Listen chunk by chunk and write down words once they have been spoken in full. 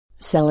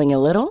Selling a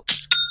little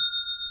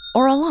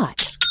or a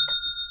lot?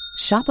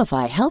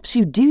 Shopify helps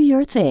you do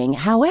your thing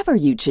however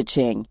you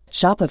cha-ching.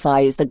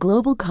 Shopify is the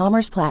global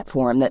commerce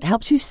platform that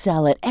helps you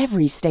sell at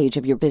every stage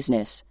of your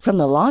business. From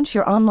the launch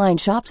your online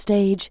shop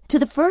stage to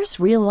the first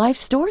real-life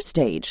store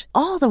stage,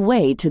 all the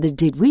way to the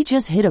did we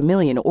just hit a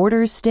million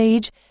orders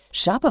stage.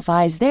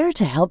 Shopify is there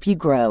to help you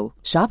grow.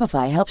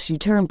 Shopify helps you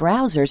turn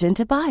browsers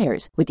into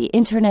buyers with the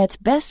internet's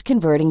best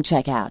converting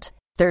checkout.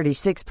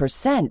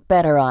 36%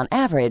 better on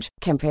average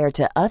compared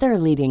to other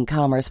leading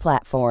commerce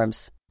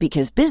platforms.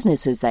 Because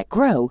businesses that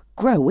grow,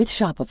 grow with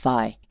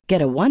Shopify.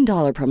 Get a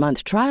 $1 per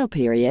month trial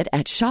period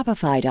at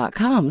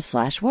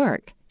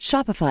shopify.com/work.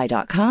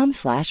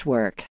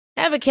 Shopify.com/work.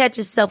 Ever catch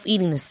yourself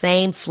eating the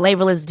same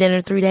flavorless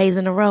dinner 3 days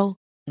in a row?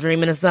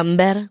 Dreaming of something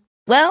better?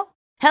 Well,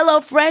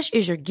 HelloFresh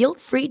is your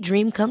guilt-free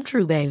dream come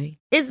true, baby.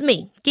 It's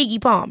me,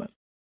 Keke Palmer.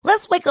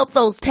 Let's wake up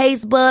those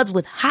taste buds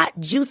with hot,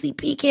 juicy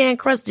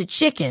pecan-crusted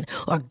chicken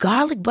or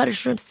garlic butter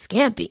shrimp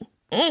scampi.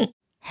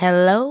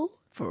 Hello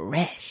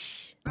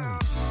Fresh.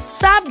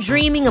 Stop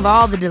dreaming of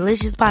all the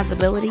delicious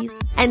possibilities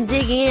and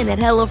dig in at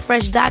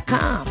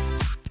HelloFresh.com.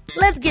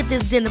 Let's get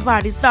this dinner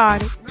party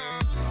started.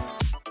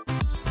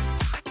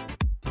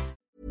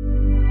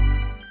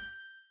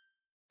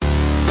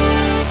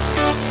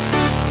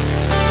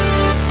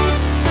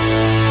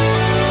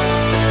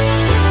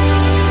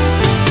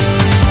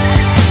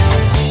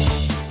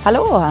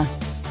 Hallå!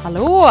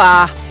 Hallå!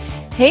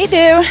 Hej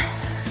du!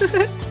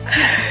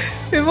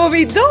 Hur mår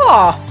vi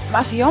idag?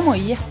 Alltså jag mår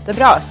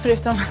jättebra,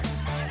 förutom...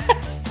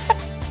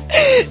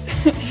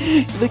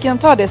 Vi kan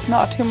ta det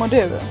snart. Hur mår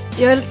du?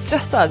 Jag är lite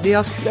stressad.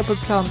 Jag ska ställa på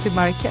ett plan till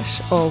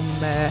Marrakesh om...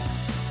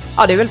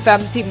 det är väl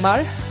 5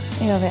 timmar.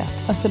 Jag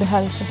vet. Alltså det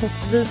här är så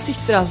högt. Vi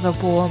sitter alltså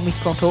på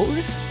mitt kontor.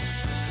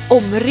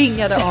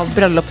 Omringade av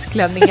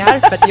bröllopsklänningar.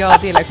 För att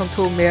jag delar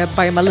kontor med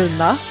By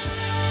Malina.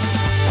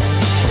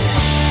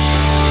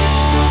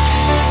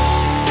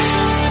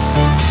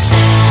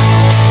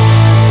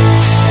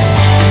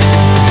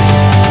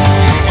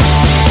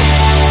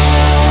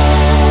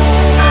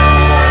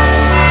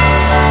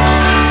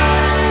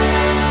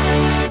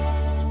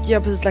 Jag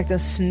har precis lagt en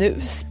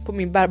snus på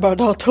min bärbara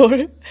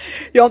dator.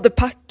 Jag har inte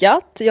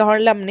packat. Jag har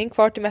en lämning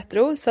kvar till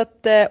Metro. Så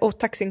att, och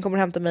taxin kommer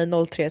hämta mig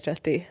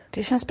 03.30.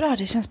 Det känns bra,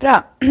 det känns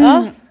bra.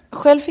 Ja.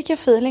 Själv fick jag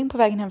feeling på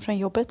vägen hem från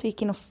jobbet.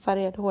 Gick in och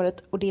färgade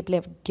håret och det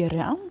blev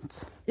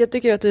grönt. Jag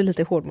tycker att du är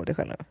lite hård mot dig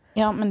själv nu.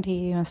 Ja, men det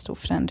är ju en stor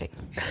förändring.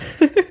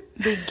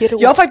 Det är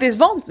gråt. Jag har faktiskt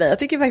vant mig. Jag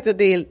tycker faktiskt att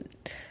det är...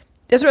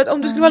 Jag tror att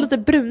om du skulle vara lite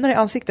brunare i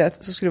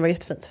ansiktet så skulle det vara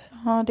jättefint.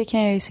 Ja, det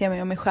kan jag ju se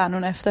mig om i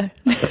stjärnorna efter.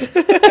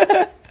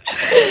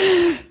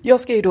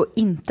 Jag ska ju då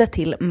inte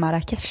till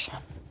Marrakesh.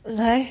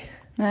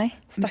 Nej.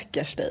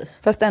 Stackars dig.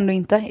 Fast ändå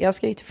inte. Jag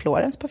ska ju till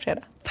Florens på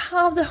fredag.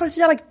 Fan, vi har det så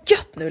jävla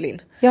gött nu,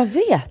 Linn. Jag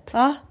vet.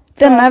 Ja.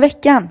 Den här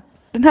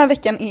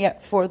veckan är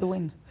for the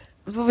win.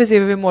 Får vi se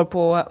hur vi mår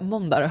på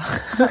måndag då.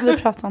 Vi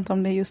pratar inte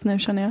om det just nu,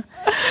 känner jag.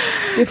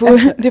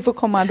 Det får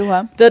komma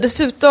då. Det är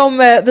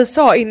dessutom, vi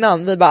sa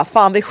innan, vi bara,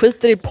 fan vi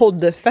skiter i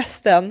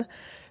poddfesten.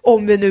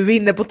 Om vi nu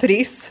vinner på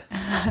Triss.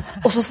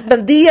 Och så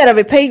spenderar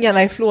vi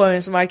pengarna i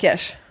Florens och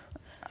Marrakesh.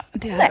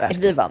 Nej,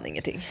 vi vann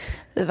ingenting.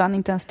 Vi vann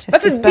inte ens 30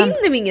 Varför spänn.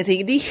 vinner vi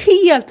ingenting? Det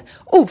är helt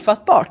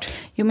ofattbart.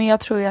 Jo, men jag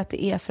tror ju att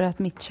det är för att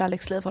mitt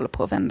kärleksliv håller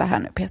på att vända här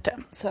nu, Petra.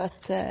 Så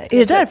att, är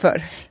det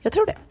därför? Jag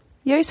tror det.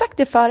 Jag har ju sagt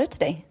det förut till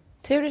dig.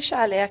 Tur är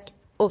kärlek,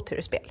 otur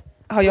är spel.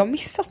 Har jag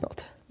missat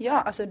något?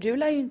 Ja, alltså du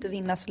lär ju inte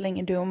vinna så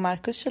länge du och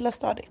Marcus kilar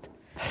stadigt.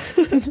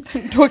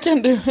 Då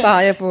kan du...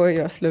 Fan, jag får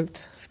göra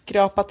slut.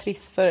 Skrapa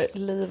Triss för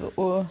liv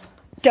och...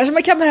 Kanske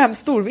man kammer hem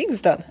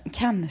storvinsten.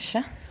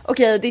 Kanske.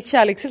 Okej, ditt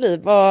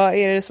kärleksliv, vad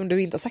är det som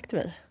du inte har sagt till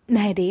mig?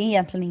 Nej, det är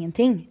egentligen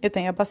ingenting.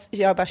 Utan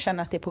jag bara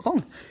känner att det är på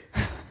gång.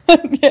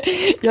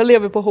 Jag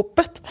lever på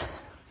hoppet.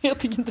 Jag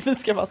tycker inte vi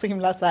ska vara så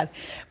himla så här.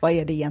 Vad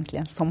är det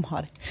egentligen som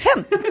har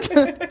hänt?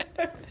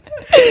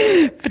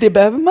 För det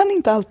behöver man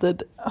inte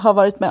alltid ha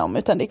varit med om.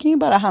 Utan det kan ju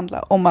bara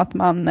handla om att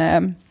man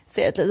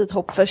ser ett litet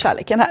hopp för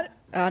kärleken här.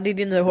 Ja, det är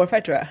din nya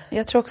hårfärg tror jag.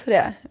 Jag tror också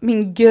det.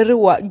 Min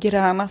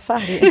grå-gröna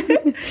färg.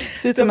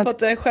 Du har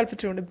fått en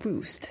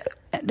självförtroende-boost.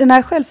 Den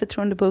här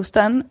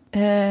självförtroende-boosten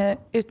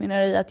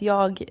utmynnar i att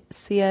jag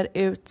ser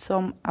ut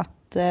som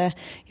att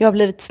jag har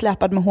blivit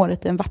släpad med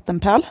håret i en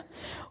vattenpöl.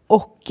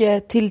 Och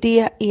till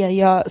det är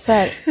jag så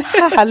här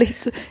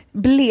härligt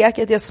blek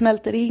att jag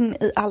smälter in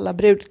i alla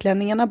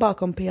brudklänningarna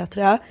bakom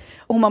Petra.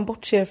 Och man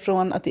bortser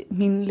från att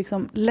min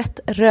liksom lätt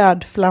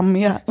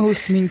rödflammiga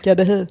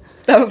osminkade hy.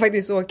 Det var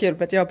faktiskt så kul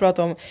för att jag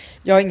pratade om,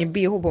 jag har ingen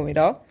BH på mig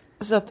idag.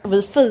 Så att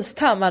vi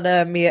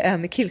facetimade med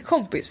en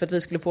killkompis för att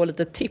vi skulle få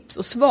lite tips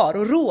och svar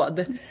och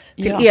råd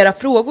till era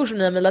frågor som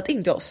ni har mejlat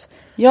in till oss.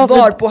 Ja,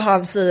 varpå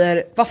han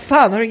säger, vad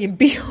fan har du ingen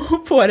BH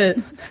på dig?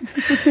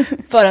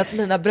 För att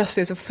mina bröst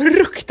är så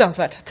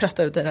fruktansvärt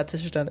trötta ut i den här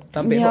t-shirten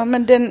utan BH. Ja,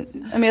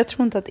 men jag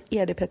tror inte att det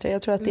är det, Petra.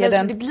 Jag tror att det är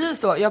den. Det blir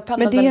så. Jag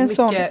pendlar väldigt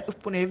mycket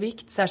upp och ner i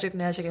vikt, särskilt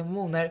när jag käkar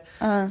hormoner.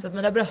 Så att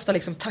mina bröst har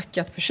liksom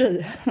tackat för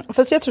sig.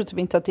 Fast jag tror typ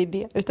inte att det är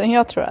det. Utan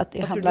jag tror att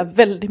det handlar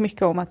väldigt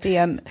mycket om att det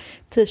är en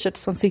t-shirt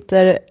som sitter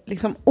biter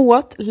liksom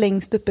åt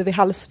längst uppe vid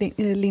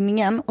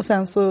halslinningen och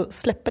sen så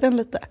släpper den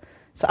lite.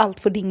 Så allt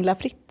får dingla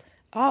fritt.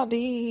 Ja, det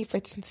är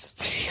faktiskt inte så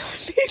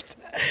trevligt.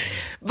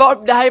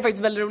 Det här är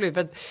faktiskt väldigt roligt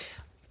för att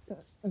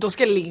då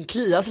ska Linn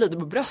klias lite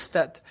på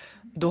bröstet.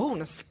 Då har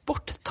hon en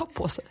sporttopp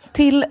på sig.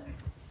 Till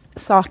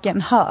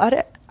saken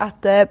hör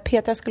att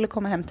Petra skulle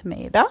komma hem till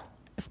mig idag.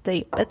 Efter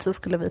jobbet så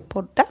skulle vi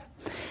podda.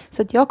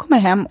 Så att jag kommer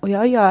hem och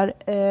jag gör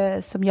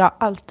som jag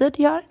alltid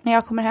gör när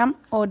jag kommer hem.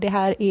 Och det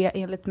här är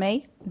enligt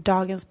mig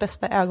dagens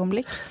bästa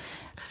ögonblick.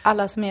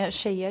 Alla som är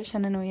tjejer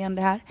känner nog igen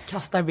det här.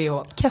 Kastar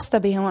bhn. Kasta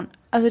bhn.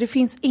 Alltså det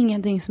finns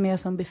ingenting som är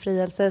som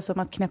befrielse som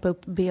att knäppa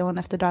upp bhn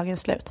efter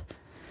dagens slut.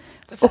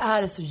 Varför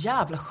är det så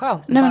jävla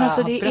skönt nej, bara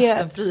alltså ha det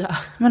brösten är, fria?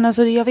 Men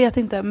alltså jag vet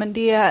inte, men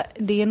det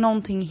är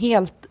någonting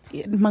helt,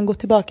 man går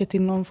tillbaka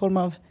till någon form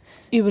av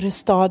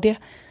urstadie.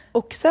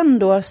 Och sen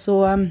då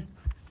så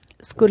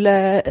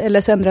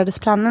ändrades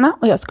planerna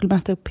och jag skulle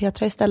möta upp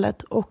Petra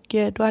istället. Och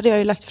då hade jag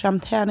ju lagt fram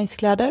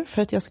träningskläder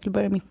för att jag skulle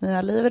börja mitt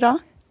nya liv idag.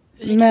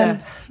 Gick det?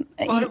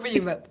 Vad har du på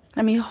gymmet?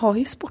 Nej, men jag har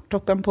ju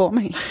sporttoppen på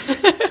mig.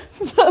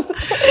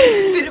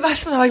 Det är det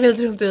värsta när man glidit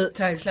runt i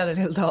träningskläder en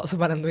hel dag så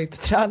man ändå inte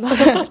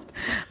tränar.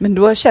 Men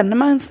då känner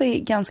man sig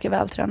ganska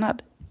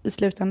vältränad i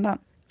slutändan.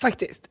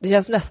 Faktiskt, det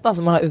känns nästan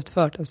som man har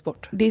utfört en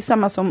sport. Det är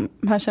samma som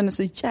man känner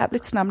sig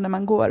jävligt snabb när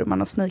man går och man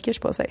har sneakers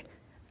på sig.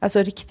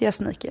 Alltså riktiga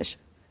sneakers.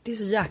 Det är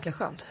så jäkla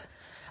skönt.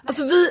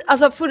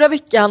 Alltså förra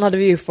veckan hade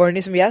vi ju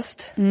Forni som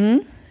gäst.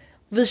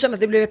 Vi kände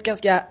att det blev ett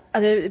ganska,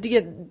 alltså jag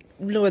tycker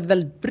det blev ett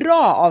väldigt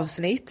bra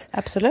avsnitt.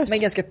 Absolut. Men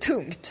ganska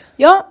tungt.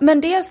 Ja,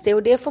 men dels det,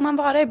 och det får man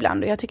vara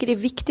ibland. Och jag tycker det är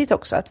viktigt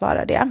också att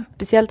vara det.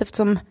 Speciellt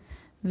eftersom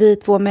vi är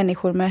två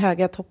människor med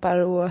höga toppar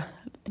och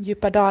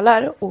djupa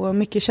dalar och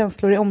mycket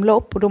känslor i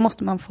omlopp. Och då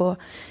måste man få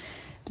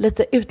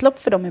lite utlopp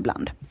för dem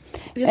ibland.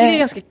 Jag tycker det är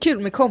ganska kul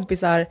med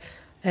kompisar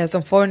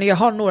som Forni. Jag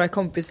har några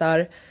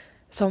kompisar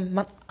som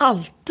man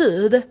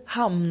alltid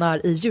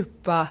hamnar i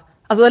djupa...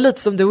 Alltså lite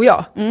som du och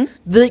jag.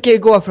 Vi kan ju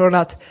gå från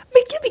att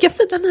men gud, vilka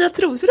fina nya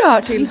trosor du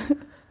har till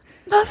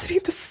men alltså det är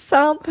inte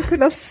sant att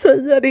kunna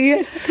säga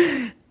det.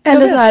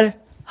 Eller så här,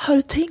 har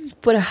du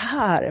tänkt på det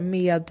här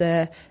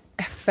med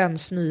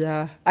FNs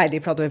nya... Nej, det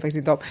pratar vi faktiskt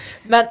inte om.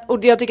 Men,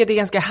 och jag tycker att det är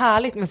ganska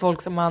härligt med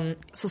folk som man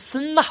så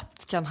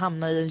snabbt kan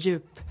hamna i en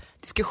djup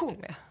diskussion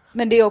med.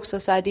 Men det är också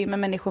så här, det är med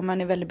människor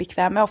man är väldigt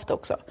bekväm med ofta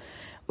också.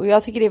 Och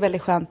jag tycker det är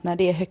väldigt skönt när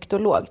det är högt och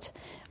lågt.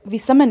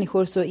 Vissa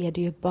människor så är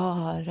det ju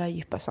bara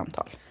djupa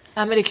samtal.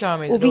 Ja, men det klarar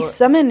mig. Och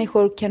vissa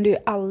människor kan du ju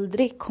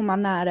aldrig komma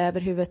nära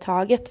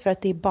överhuvudtaget för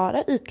att det är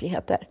bara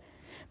ytligheter.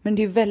 Men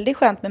det är ju väldigt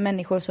skönt med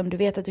människor som du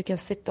vet att du kan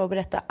sitta och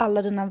berätta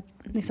alla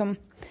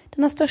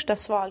dina största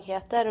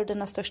svagheter och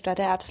dina största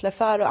rädslor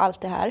för och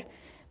allt det här.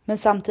 Men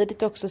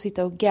samtidigt också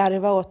sitta och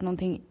garva åt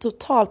någonting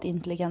totalt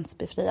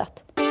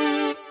intelligensbefriat.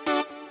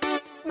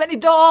 Men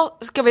idag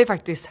ska vi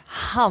faktiskt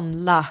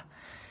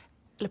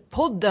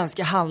podden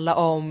ska handla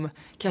om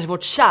kanske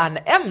vårt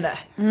kärnämne.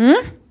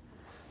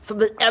 Som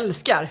vi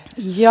älskar.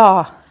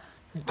 Ja.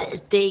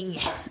 Dating.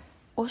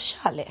 Och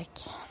kärlek.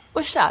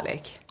 Och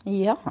kärlek.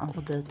 Ja.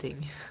 Och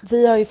dating.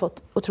 Vi har ju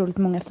fått otroligt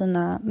många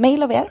fina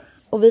mejl av er.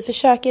 Och vi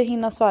försöker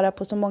hinna svara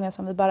på så många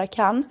som vi bara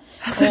kan.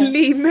 Alltså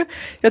Linn,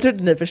 jag tror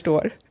inte ni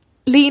förstår.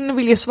 Linn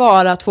vill ju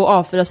svara 2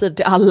 A4-sidor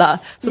till alla.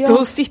 Så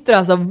hon sitter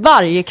alltså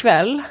varje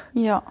kväll.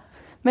 Ja.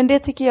 Men det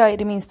tycker jag är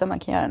det minsta man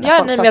kan göra när ja,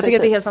 folk nej, tar men jag sig tycker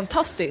att det är tid. helt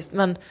fantastiskt.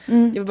 Men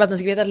jag vill bara att ni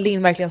ska veta att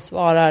Linn verkligen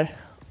svarar.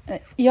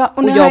 Ja,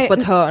 och jag på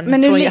ett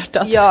hörn från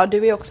hjärtat. Ja,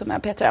 du är också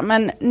med Petra.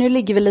 Men nu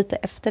ligger vi lite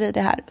efter i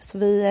det här. Så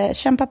vi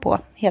kämpar på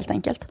helt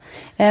enkelt.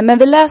 Men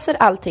vi läser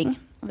allting.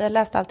 Vi har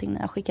läst allting ni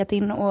har skickat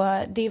in.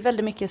 Och det är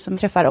väldigt mycket som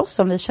träffar oss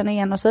som vi känner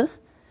igen oss i.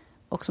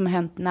 Och som har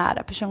hänt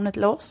nära personer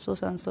till oss. Och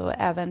sen så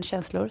även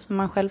känslor som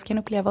man själv kan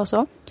uppleva och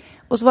så.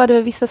 Och så var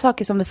det vissa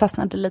saker som vi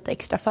fastnade lite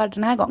extra för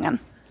den här gången.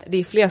 Det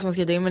är flera som har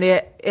skrivit in, men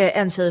det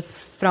är en tjej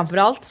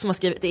framförallt som har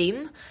skrivit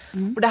in.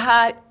 Och det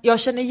här, jag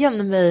känner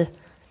igen mig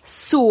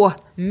så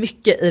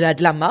mycket i det här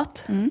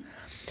dilemmat.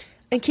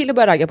 En kille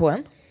börjar ragga på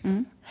en.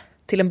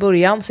 Till en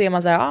början så är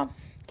man så här,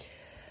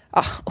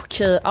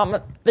 okej, men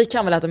vi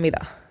kan väl äta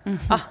middag.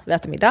 Vi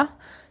äter middag.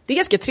 Det är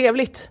ganska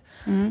trevligt.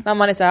 När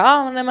man är så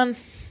här, nej men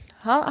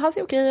han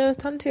ser okej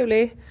ut, han är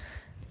trevlig.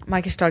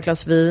 Man kanske tar ett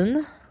glas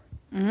vin.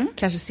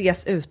 Kanske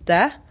ses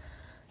ute.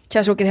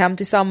 Kanske åker hem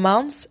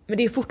tillsammans. Men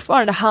det är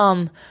fortfarande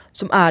han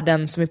som är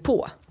den som är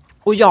på.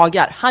 Och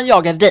jagar. Han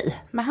jagar dig.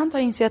 Men han tar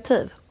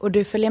initiativ och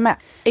du följer med.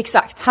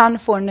 Exakt. Han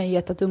får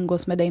nöjet att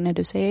umgås med dig när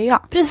du säger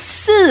ja.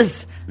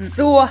 Precis!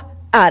 Så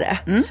är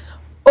det.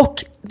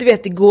 Och du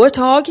vet, det går ett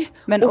tag.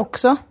 Men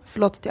också,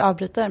 förlåt att jag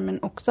avbryter,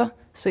 men också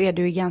så är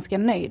du ganska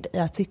nöjd i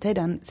att sitta i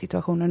den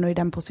situationen och i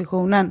den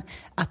positionen.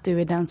 Att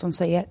du är den som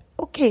säger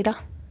okej då.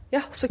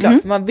 Ja,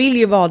 såklart. Man vill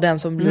ju vara den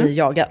som blir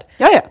jagad.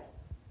 Ja.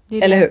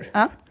 Eller hur?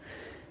 Ja.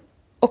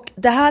 Och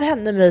det här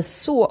hände mig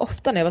så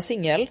ofta när jag var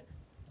singel.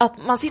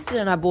 Att man sitter i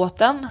den här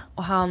båten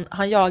och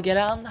han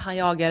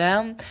jagar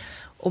den.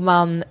 Och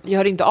man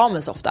gör inte av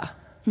med så ofta.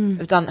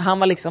 Utan han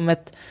var liksom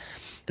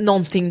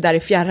någonting där i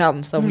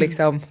fjärran som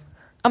liksom,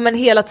 men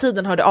hela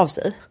tiden hörde av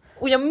sig.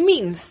 Och jag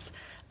minns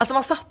Alltså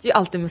man satt ju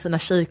alltid med sina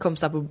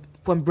tjejkompisar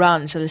på en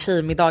brunch eller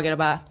tjejmiddagar och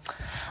bara,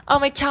 ja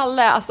men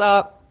Kalle,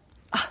 alltså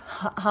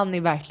han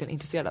är verkligen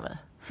intresserad av mig.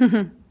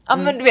 Ja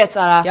men du vet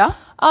såhär, ja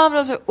men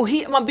alltså, och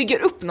man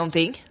bygger upp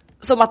någonting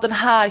som att den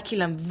här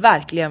killen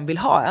verkligen vill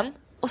ha en.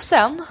 Och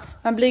sen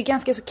man blir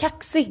ganska så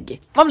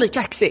kaxig. Man blir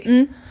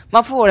kaxig.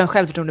 Man får en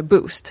självförtroende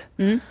boost.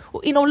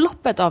 Och inom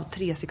loppet av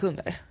 3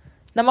 sekunder,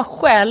 när man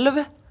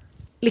själv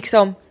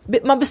liksom,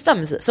 man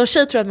bestämmer sig. Som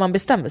tjej tror jag att man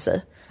bestämmer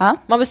sig.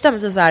 Man bestämmer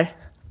sig så här: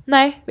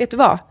 nej, vet du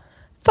vad?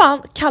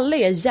 Fan, Kalle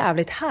är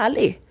jävligt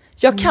härlig.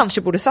 Jag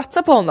kanske borde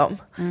satsa på honom.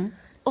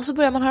 Och så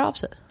börjar man höra av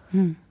sig.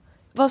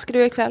 Vad ska du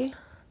göra ikväll?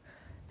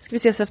 Ska vi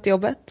ses efter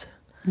jobbet?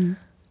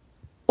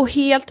 Och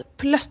helt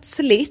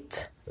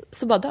plötsligt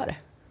så bara dör det.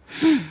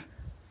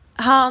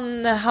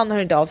 Han hör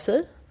inte av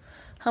sig.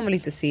 Han vill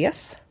inte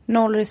ses.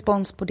 Noll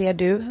respons på det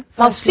du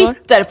föreslår. Man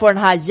sitter på den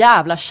här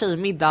jävla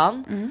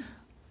tjejmiddagen.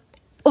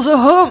 Och så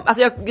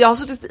alltså jag har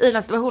suttit i den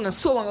här situationen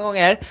så många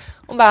gånger.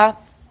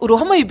 Och då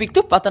har man ju byggt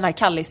upp att den här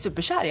Kalle är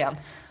superkär igen.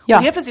 Ja.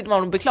 Och helt plötsligt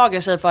man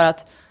beklagar sig för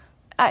att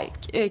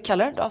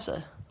Kalle hör inte av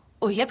sig.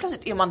 Och helt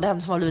plötsligt är man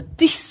den som har blivit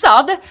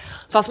dissad,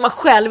 fast man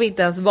själv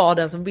inte ens var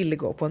den som ville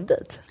gå på en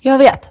dejt. Jag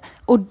vet.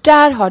 Och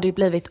där har det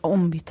blivit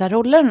ombytta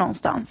roller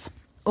någonstans.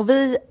 Och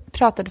vi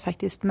pratade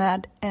faktiskt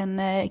med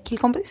en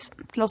killkompis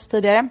till oss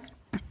tidigare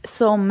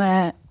som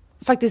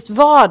faktiskt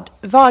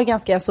var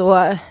ganska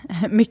så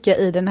mycket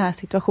i den här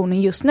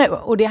situationen just nu.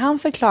 Och det han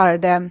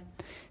förklarade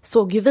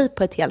såg ju vi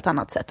på ett helt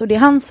annat sätt. Och det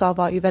han sa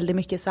var ju väldigt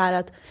mycket så här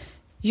att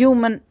jo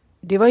men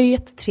det var ju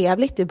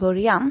jättetrevligt i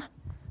början.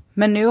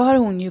 Men nu har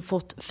hon ju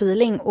fått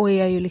feeling och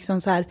är ju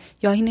liksom så här,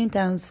 jag hinner inte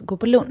ens gå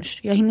på lunch.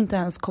 Jag hinner inte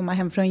ens komma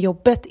hem från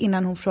jobbet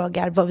innan hon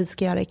frågar vad vi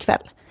ska göra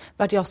ikväll.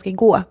 Vart jag ska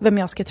gå, vem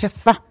jag ska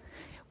träffa.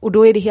 Och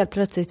då är det helt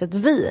plötsligt att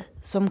vi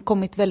som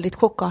kommit väldigt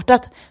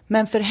chockartat.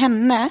 Men för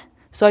henne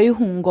så har ju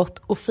hon gått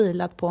och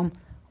filat på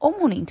om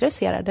hon är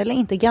intresserad eller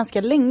inte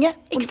ganska länge.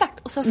 Exakt,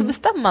 och sen så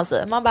bestämmer man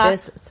sig. Man bara,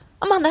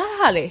 ja man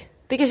är härlig.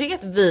 Det kanske är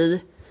ett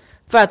vi.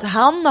 För att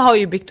han har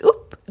ju byggt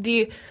upp,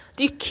 det är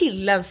ju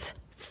killens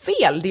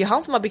fel. Det är ju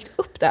han som har byggt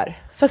upp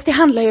där. Fast det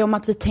handlar ju om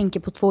att vi tänker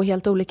på 2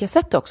 helt olika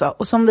sätt också.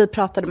 Och som vi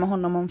pratade med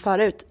honom om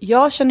förut.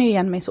 Jag känner ju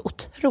igen mig så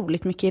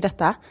otroligt mycket i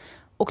detta.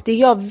 Och det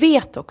jag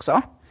vet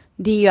också,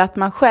 det är ju att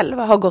man själv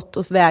har gått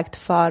och vägt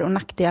för- och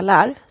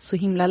nackdelar så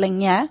himla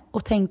länge.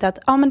 Och tänkt att,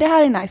 men det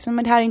här är nice,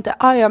 men det här är inte,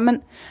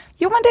 men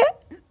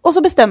det. Och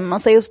så bestämmer man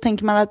sig och så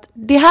tänker man att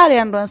det här är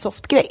ändå en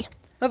soft grej.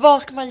 Men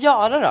vad ska man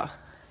göra då?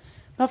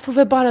 Man får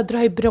väl bara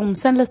dra i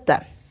bromsen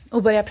lite.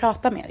 Och börja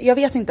prata mer. Jag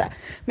vet inte.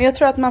 Men jag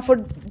tror att man får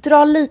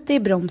dra lite i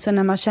bromsen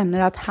när man känner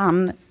att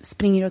han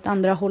springer åt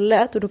andra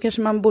hållet. Och då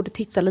kanske man borde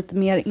titta lite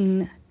mer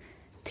in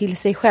till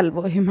sig själv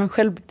och hur man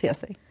själv beter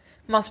sig.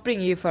 Man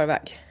springer ju i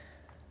förväg.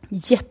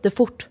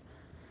 Jättefort.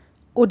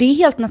 Och det är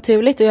helt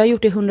naturligt och jag har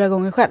gjort det 100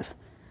 gånger själv.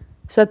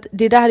 Så att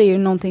det där är ju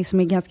någonting som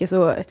är ganska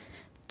så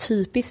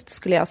typiskt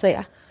skulle jag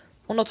säga.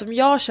 Och något som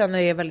jag känner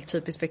är väldigt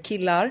typiskt för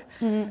killar.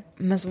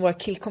 Men som våra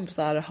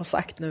killkompisar har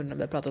sagt nu när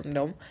vi har pratat med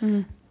dem.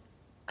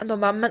 De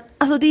bara, men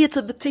alltså det är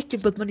typ ett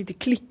tecken på att man inte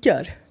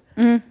klickar.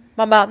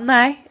 Man bara,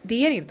 nej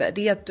det är det inte.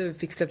 Det är att du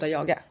fick sluta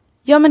jaga.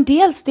 Ja men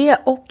dels det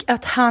och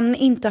att han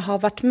inte har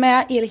varit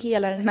med i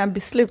hela den här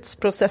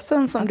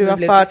beslutsprocessen som du har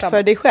fört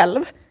för dig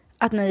själv.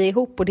 Att ni är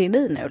ihop och det är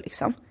ni nu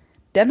liksom.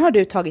 Den har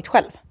du tagit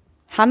själv.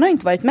 Han har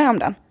inte varit med om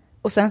den.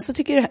 Och sen så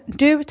tycker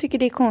du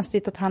det är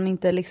konstigt att han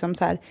inte liksom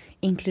så här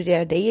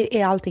inkluderar dig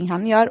i allting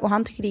han gör. Och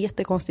han tycker det är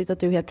jättekonstigt att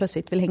du helt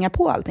plötsligt vill hänga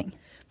på allting.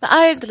 Men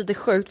är det inte lite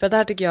sjukt? För det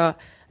här tycker jag,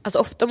 alltså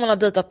ofta om man har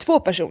dejtat 2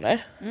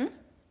 personer.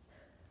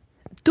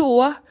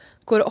 Då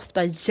går det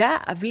ofta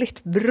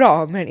jävligt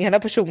bra med den ena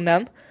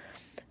personen.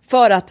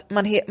 För att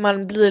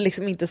man blir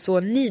liksom inte så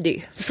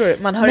needy. Förstår du?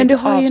 Man hör men inte du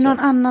har av ju sig. någon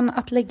annan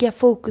att lägga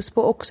fokus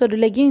på också. Du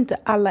lägger ju inte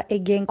alla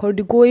ägg i en korg.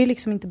 Du går ju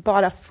liksom inte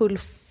bara full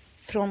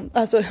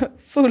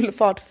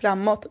fart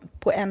framåt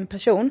på en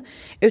person.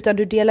 Utan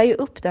du delar ju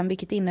upp den,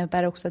 vilket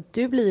innebär också att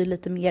du blir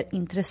lite mer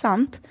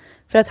intressant.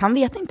 För att han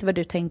vet inte vad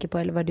du tänker på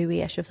eller vad du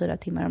är 24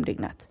 timmar om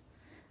dygnet.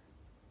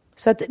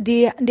 Så att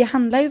det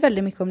handlar ju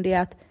väldigt mycket om det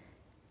att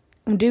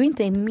om du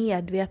inte är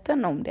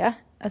medveten om det.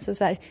 Alltså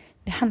så här,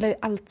 det handlar ju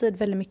alltid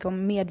väldigt mycket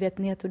om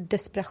medvetenhet och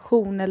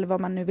desperation eller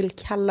vad man nu vill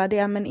kalla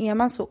det. Men är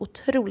man så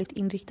otroligt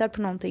inriktad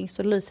på någonting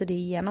så lyser det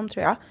igenom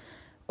tror jag.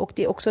 Och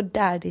det är också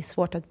där det är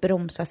svårt att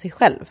bromsa sig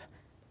själv.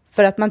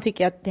 För att man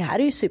tycker att det här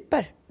är ju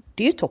super.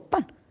 Det är ju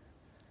toppen.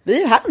 Vi är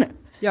ju här nu.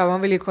 Ja,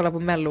 man vill ju kolla på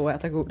Mello och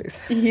äta godis.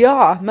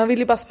 Ja, man vill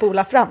ju bara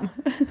spola fram.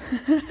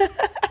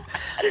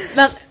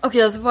 Men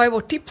okej, alltså vad är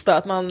vårt tips då?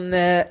 Att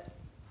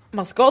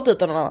man ska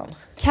dejta någon annan?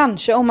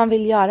 Kanske om man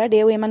vill göra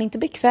det. Och är man inte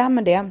bekväm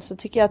med det så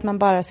tycker jag att man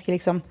bara ska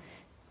liksom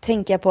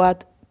tänka på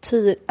att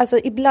alltså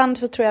ibland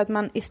så tror jag att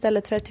man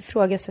istället för att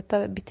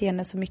ifrågasätta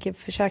beteende så mycket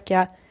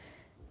försöka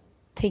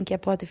tänka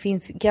på att det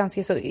finns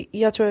ganska så.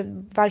 Jag tror att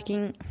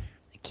varken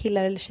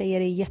killar eller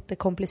tjejer är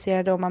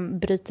jättekomplicerade om man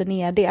bryter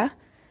ner det.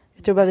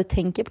 Jag tror bara vi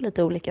tänker på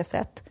lite olika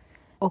sätt.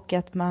 Och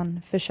att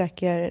man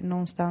försöker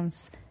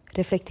någonstans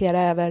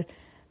reflektera över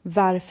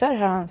varför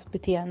har hans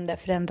beteende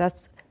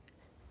förändrats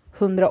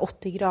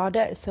 180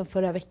 grader sedan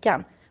förra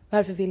veckan.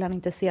 Varför vill han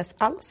inte ses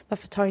alls?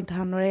 Varför tar inte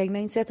han några egna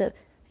initiativ?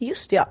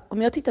 Just ja,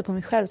 om jag tittar på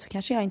mig själv så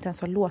kanske jag inte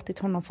ens har låtit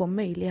honom få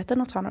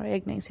möjligheten att ta några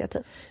egna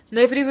initiativ.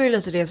 Nej, för det var ju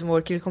lite det som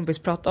vår killkompis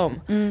pratade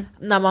om.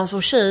 När man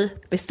som tjej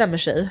bestämmer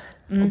sig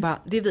och bara,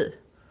 det är vi.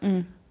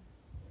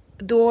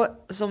 Då,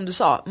 som du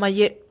sa, man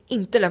ger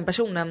inte den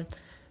personen,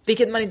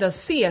 vilket man inte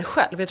ens ser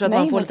själv. Jag tror att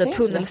man får lite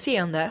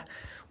tunnelseende.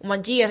 Och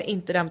man ger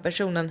inte den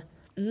personen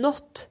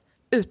något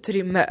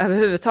utrymme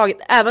överhuvudtaget.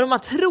 Även om man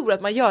tror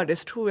att man gör det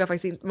så tror jag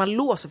faktiskt inte, man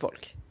låser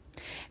folk.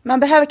 Man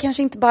behöver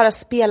kanske inte bara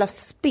spela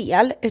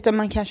spel, utan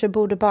man kanske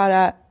borde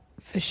bara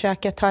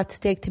försöka ta ett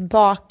steg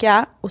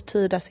tillbaka och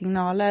tyda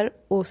signaler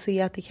och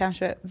se att det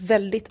kanske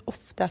väldigt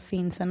ofta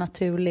finns en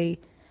naturlig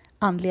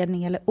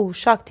anledning eller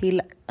orsak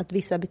till att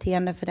vissa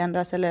beteenden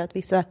förändras eller att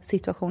vissa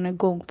situationer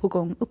gång på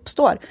gång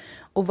uppstår.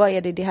 Och vad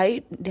är det? Det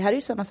här är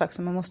ju samma sak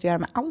som man måste göra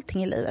med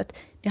allting i livet.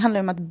 Det handlar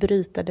om att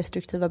bryta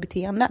destruktiva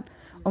beteenden.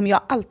 Om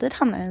jag alltid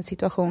hamnar i en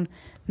situation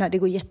när det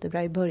går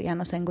jättebra i början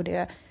och sen går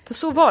det... För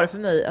så var det för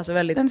mig, alltså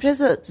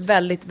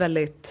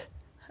väldigt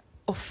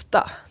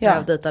ofta när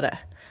jag dejtade.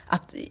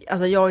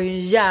 Alltså jag är ju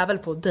en jävel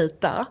på att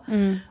dejta.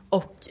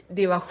 Och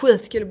det var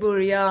skitkul i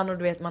början och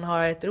du vet man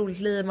har ett roligt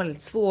liv, man är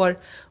lite svår.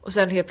 Och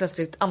sen helt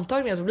plötsligt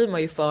antagligen så blir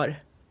man ju för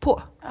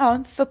på.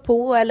 Ja, för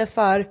på eller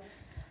för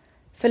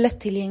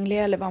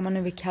lättillgänglig eller vad man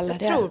nu vill kalla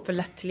det. Jag tror för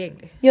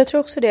lättillgänglig. Jag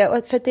tror också det.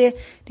 Och för att det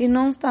är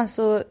någonstans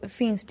så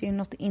finns det ju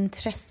något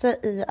intresse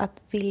i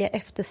att vilja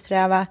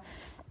eftersträva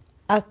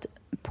att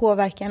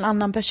påverka en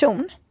annan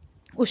person.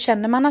 Och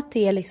känner man att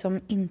det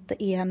liksom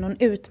inte är någon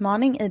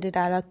utmaning i det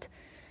där att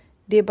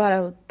det är bara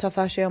att ta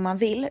för sig om man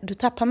vill, då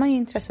tappar man ju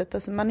intresset.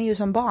 Alltså man är ju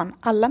som barn.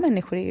 Alla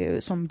människor är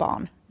ju som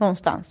barn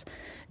någonstans.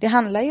 Det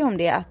handlar ju om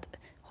det att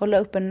hålla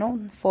uppe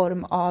någon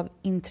form av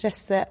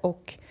intresse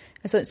och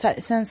alltså, så här,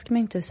 sen ska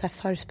man inte så här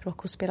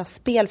förespråka och spela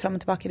spel fram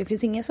och tillbaka. Det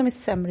finns ingen som är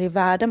sämre i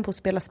världen på att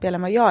spela spel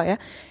än vad jag är.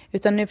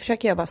 Utan nu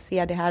försöker jag bara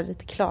se det här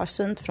lite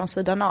klarsynt från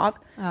sidan av.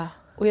 Ja.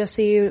 Och jag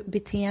ser ju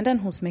beteenden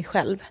hos mig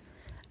själv.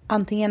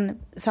 Antingen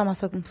samma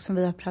sak som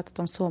vi har pratat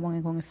om så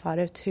många gånger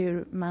förut.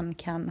 Hur man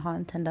kan ha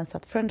en tendens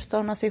att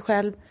friendzona sig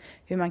själv.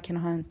 Hur man kan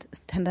ha en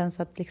tendens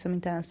att liksom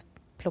inte ens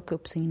plocka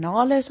upp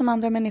signaler som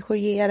andra människor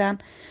ger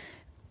en.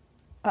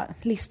 Ja,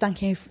 listan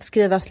kan ju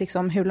skrivas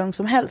liksom hur lång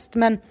som helst.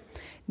 Men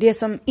det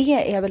som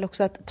är väl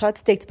också att ta ett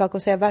steg tillbaka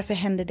och säga varför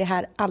händer det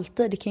här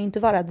alltid? Det kan ju inte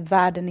vara att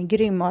världen är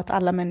grym och att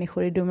alla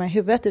människor är dumma i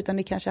huvudet. Utan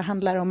det kanske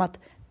handlar om att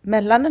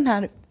mellan den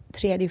här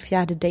 3:e och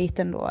 4:e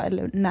dejten då,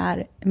 eller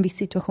när en viss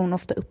situation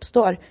ofta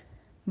uppstår,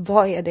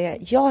 vad är det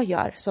jag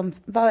gör?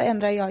 Vad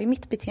ändrar jag i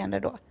mitt beteende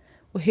då?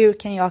 Och hur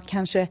kan jag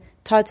kanske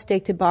ta ett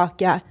steg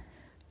tillbaka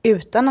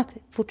utan att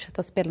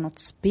fortsätta spela något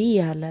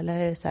spel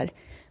eller så här.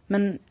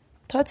 Men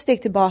ta ett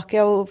steg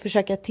tillbaka och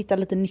försöka titta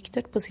lite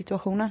nyktert på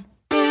situationen.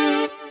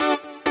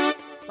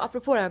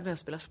 Apropå det här med att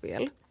spela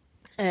spel.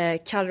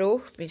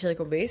 Karo, min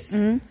tjejkompis.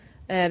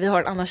 Vi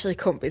har en annan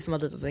tjejkompis som har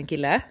dejtat en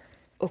kille.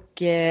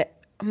 Och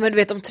men du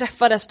vet, de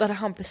träffades, då hade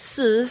han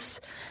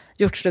precis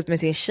gjort slut med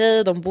sin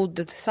tjej. De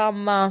bodde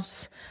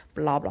tillsammans.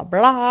 Bla bla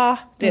bla.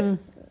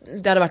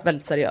 Det hade varit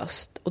väldigt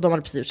seriöst. Och de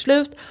hade precis gjort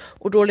slut.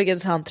 Och då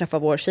lyckades han träffa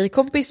vår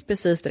tjejkompis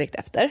precis direkt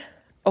efter.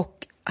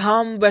 Och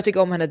han börjar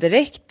tycka om henne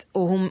direkt.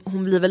 Och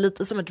hon blir väl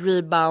lite som ett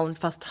rebound.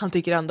 Fast han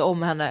tycker ändå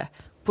om henne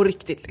på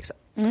riktigt liksom.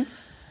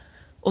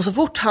 Och så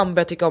fort han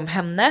börjar tycka om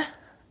henne,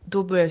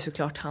 då börjar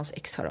såklart hans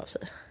ex höra av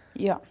sig.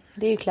 Ja,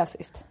 det är ju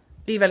klassiskt.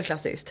 Det är väldigt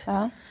klassiskt.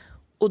 Ja.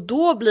 Och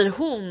då blir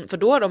hon, för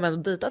då har de ändå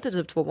dejtat i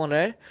typ 2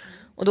 månader.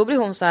 Och då blir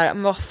hon så här,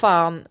 men vad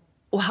fan.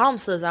 Och han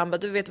säger så här, han bara,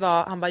 du vet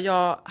vad, han bara,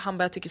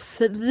 jag tycker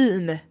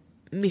svin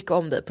mycket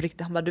om dig på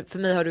riktigt. Han bara, för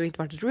mig har du inte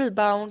varit ett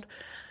rebound.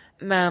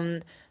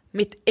 Men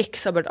mitt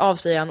ex har börjat av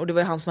sig igen, och det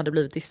var ju han som hade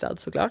blivit dissad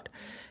såklart.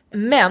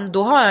 Men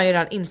då har jag ju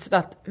redan insett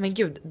att, men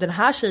gud, den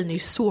här tjejen är ju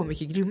så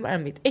mycket grymmare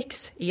än mitt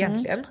ex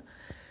egentligen.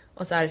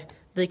 Och så här,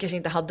 vi kanske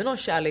inte hade någon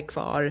kärlek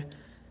kvar.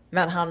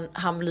 Men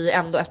han blir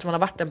ändå, efter man har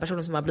varit den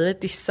personen som har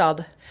blivit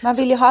dissad. Man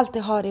vill ju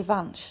alltid ha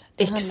revansch.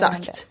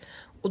 Exakt.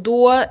 Och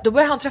då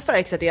börjar han träffa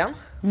exet igen.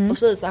 Och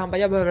säger så här, han bara,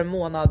 jag behöver en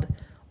månad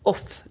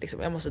off.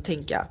 Liksom, jag måste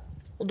tänka.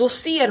 Och då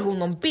ser hon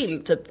någon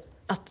bild, typ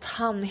att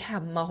han är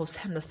hemma hos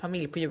hennes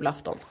familj på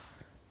julafton.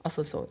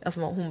 Alltså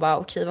hon bara,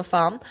 okej, vad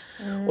fan.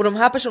 Och de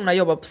här personerna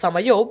jobbar på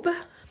samma jobb.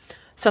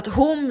 Så att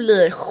hon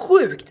blir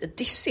sjukt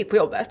dissig på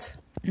jobbet.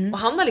 Och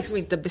han har liksom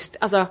inte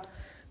alltså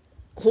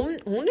hon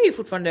är ju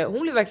fortfarande,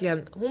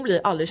 hon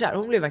blir aldrig kär.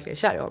 Hon blir verkligen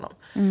kär i honom.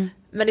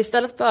 Men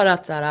istället för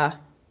att så här,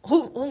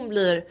 hon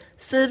blir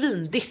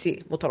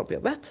svindissig mot honom på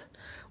jobbet.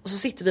 Och så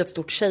sitter vi ett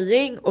stort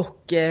tjejgäng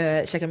och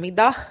käkar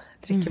middag,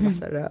 dricker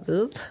massa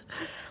rödvin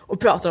och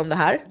pratar om det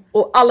här.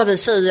 Och alla vi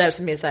tjejer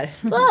som är så här,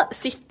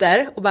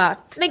 sitter och bara,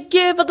 men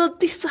gud, vadå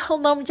dissa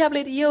honom, jävla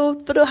idiot,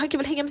 vadå, han kan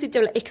väl hänga med sitt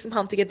jävla ex som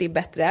han tycker att det är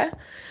bättre.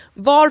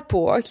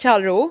 Varpå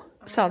Karo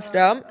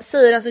Sandström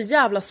säger en så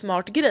jävla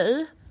smart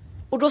grej.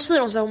 Och då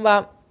säger hon så här, hon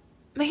bara,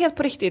 men helt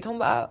på riktigt, hon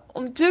bara,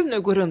 om du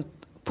nu går runt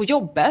på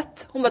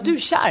jobbet, hon bara, du är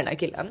kär i den här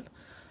killen.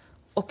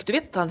 Och du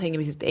vet att han hänger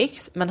med sitt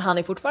ex, men han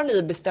är fortfarande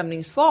i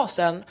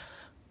bestämningsfasen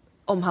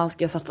om han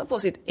ska satsa på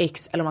sitt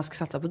ex eller om han ska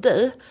satsa på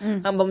dig.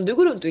 Han bara, om du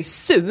går runt och är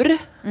sur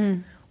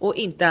och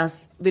inte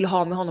ens vill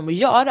ha med honom att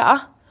göra,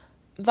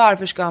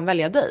 varför ska han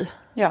välja dig?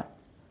 Ja.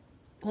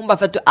 Hon bara,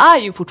 för att du är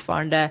ju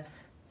fortfarande,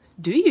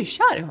 du är ju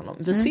kär i honom.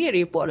 Vi ser det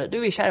ju på dig,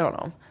 du är kär i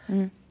honom.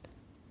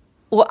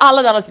 Och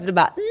alla andra sitter och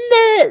bara,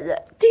 nej,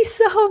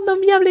 dissa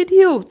honom, jävla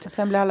idiot. Och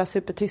sen blir alla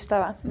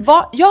supertysta,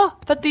 va? Ja,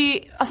 för att det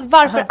är, alltså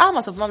varför är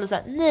man så? För man blir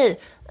såhär, nej,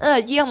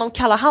 ge honom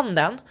kalla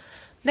handen.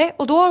 Nej,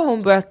 och då har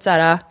hon börjat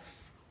såhär,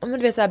 men du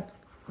vet såhär,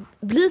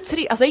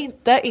 bli alltså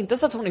inte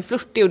så att hon är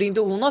flirtig, och det är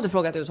inte, hon har inte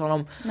frågat ut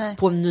honom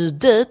på en ny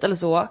dejt eller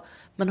så.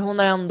 Men hon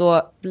har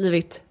ändå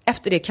blivit,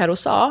 efter det Karo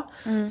sa,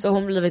 så har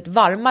hon blivit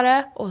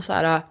varmare och så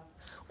här.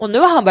 Och nu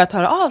har han börjat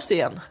höra av sig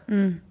igen.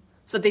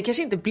 Så det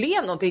kanske inte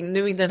blev någonting,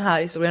 nu är inte den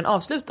här historien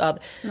avslutad.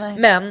 Nej.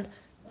 Men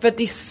för att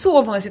det är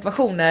så många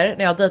situationer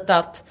när jag har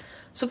dejtat,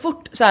 så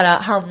fort så här,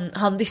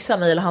 han dissar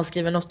mig eller han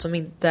skriver något som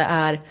inte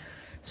är,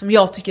 som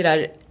jag tycker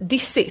är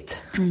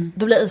dissigt,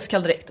 då blir jag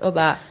iskall direkt och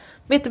bara,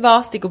 vet du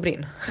vad, stick och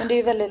brinn. Men det är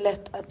ju väldigt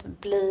lätt att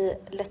bli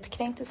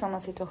lättkränkt i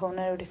sådana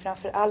situationer, och det är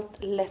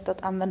framförallt lätt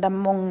att använda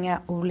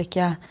många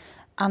olika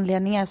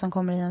anledningar som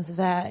kommer i ens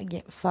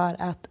väg för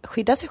att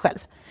skydda sig själv.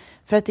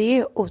 För att det är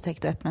ju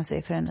otäckt att öppna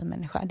sig för en ny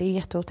människa. Det är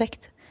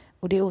jätteotäckt.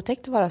 Och det är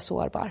otäckt att vara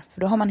sårbar.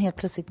 För då har man helt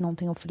plötsligt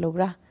någonting att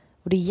förlora.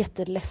 Och det är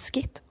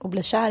jätteläskigt att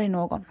bli kär i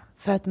någon.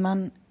 För att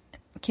man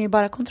kan ju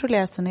bara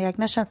kontrollera sina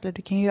egna känslor.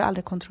 Du kan ju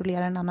aldrig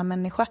kontrollera en annan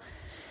människa.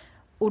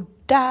 Och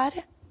där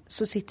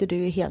så sitter du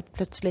ju helt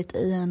plötsligt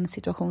i en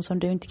situation som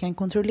du inte kan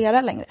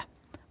kontrollera längre.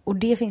 Och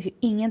det finns ju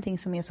ingenting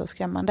som är så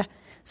skrämmande.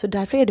 Så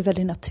därför är det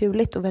väldigt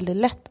naturligt och väldigt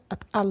lätt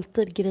att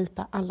alltid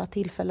gripa alla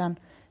tillfällen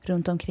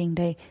runt omkring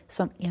dig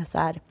som är så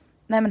här,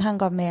 nej men han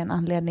gav mig en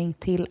anledning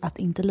till att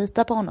inte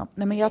lita på honom.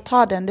 Nej men jag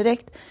tar den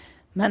direkt.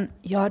 Men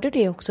gör du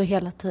det också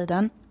hela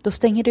tiden, då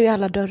stänger du ju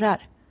alla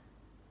dörrar.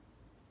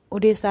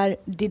 Och det är så här,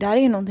 det där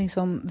är ju någonting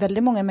som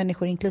väldigt många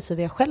människor,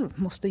 inklusive jag själv,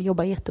 måste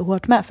jobba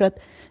jättehårt med. För att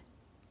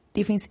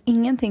det finns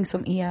ingenting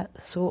som är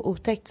så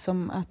otäckt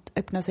som att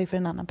öppna sig för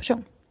en annan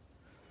person.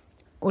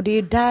 Och det är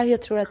ju där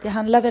jag tror att det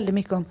handlar väldigt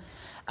mycket om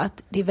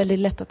att det är väldigt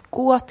lätt att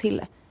gå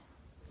till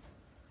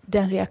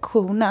den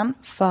reaktionen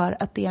för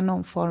att det är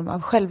någon form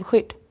av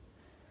självskydd.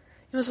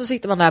 Och så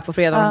sitter man där på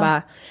fredagen och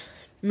bara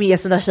med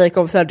sina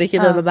tjejkompisar och dricker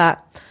vin och bara,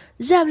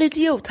 jävla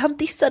idiot, han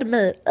dissade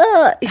mig.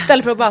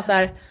 Istället för att bara så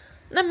här,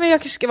 nej men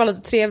jag kanske ska vara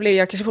lite trevlig,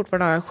 jag kanske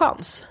fortfarande har en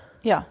chans.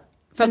 Ja.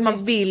 För att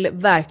man vill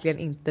verkligen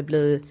inte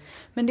bli...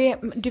 Men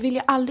du vill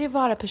ju aldrig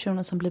vara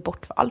personen som blir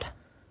bortvald.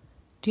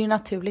 Det är ju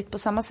naturligt, på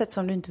samma sätt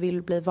som du inte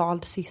vill bli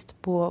vald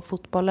sist på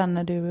fotbollen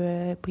när du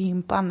är på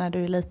gympan när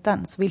du är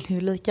liten, så vill du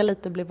ju lika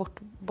lite bli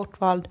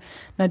bortvald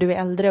när du är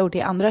äldre och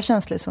det är andra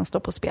känslor som står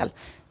på spel.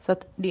 Så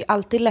att det är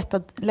alltid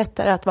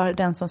lättare att vara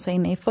den som säger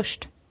nej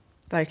först.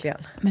 Verkligen.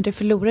 Men du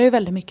förlorar ju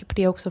väldigt mycket på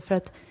det också, för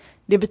att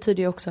det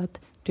betyder ju också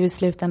att du i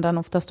slutändan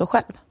ofta står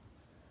själv.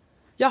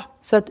 Ja.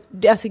 Så att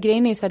alltså,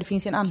 grejen är ju så här, det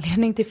finns ju en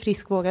anledning till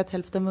frisk vågat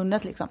hälften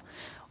vunnet liksom.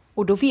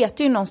 Och då vet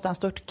du ju någonstans,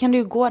 då kan du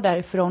ju gå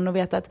därifrån och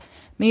veta att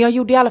men jag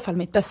gjorde i alla fall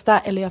mitt bästa,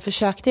 eller jag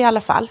försökte i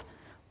alla fall.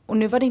 Och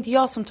nu var det inte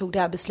jag som tog det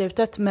här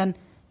beslutet, men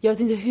jag vet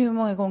inte hur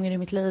många gånger i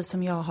mitt liv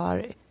som jag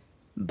har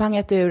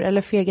bangat ur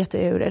eller fegat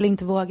ur eller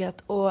inte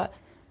vågat. Och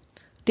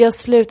det har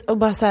slut och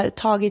bara så här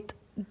tagit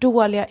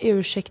dåliga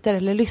ursäkter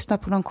eller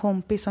lyssnat på någon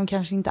kompis som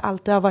kanske inte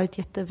alltid har varit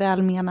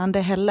jättevälmenande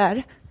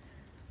heller.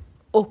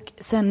 Och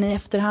sen i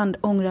efterhand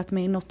ångrat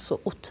mig något så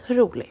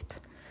otroligt.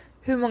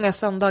 Hur många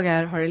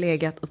söndagar har det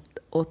legat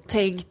och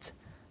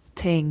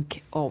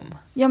tänk om?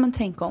 Ja, men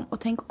tänk om. Och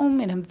tänk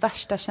om är den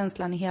värsta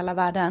känslan i hela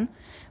världen.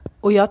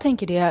 Och jag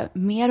tänker det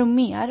mer och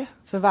mer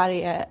för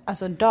varje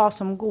dag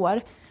som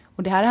går.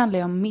 Och det här handlar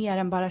ju om mer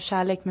än bara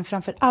kärlek, men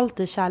framför allt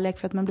i kärlek,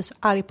 för att man blir så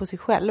arg på sig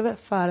själv.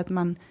 För att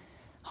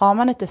har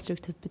man ett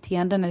destruktivt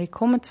beteende när det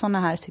kommer till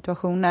sådana här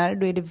situationer,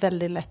 då är det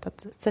väldigt lätt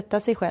att sätta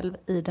sig själv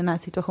i den här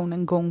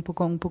situationen gång på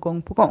gång på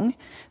gång på gång.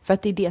 För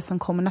att det är det som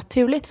kommer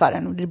naturligt för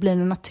en och det blir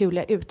den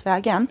naturliga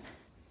utvägen.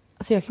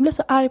 Alltså jag kan bli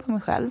så arg på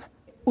mig själv.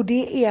 Och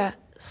det är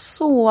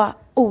så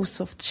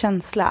osoft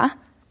känsla.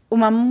 Och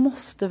man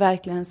måste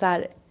verkligen så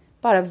här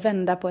bara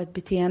vända på ett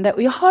beteende.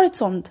 Och jag har ett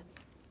sånt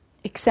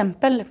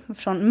exempel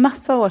från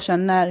massa år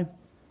sedan när...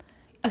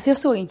 Alltså jag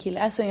såg en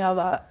kille som jag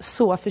var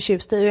så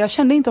förtjust i. Och jag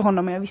kände inte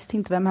honom och jag visste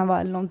inte vem han var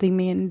eller någonting.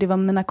 Men det var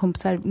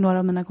några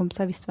av mina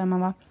kompisar visste vem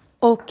han var.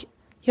 Och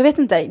jag vet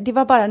inte, det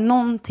var bara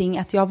någonting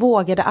att jag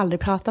vågade aldrig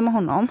prata med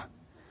honom.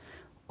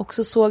 Och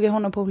så såg jag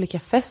honom på olika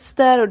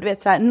fester. Och du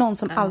vet så här, någon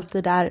som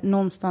alltid är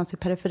någonstans i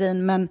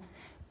periferin. Men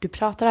du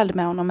pratar aldrig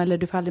med honom eller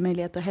du får aldrig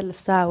möjlighet att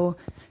hälsa. Och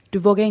du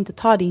vågar inte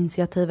ta det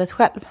initiativet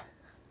själv.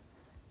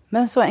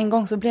 Men så en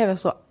gång så blev jag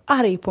så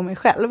arg på mig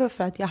själv.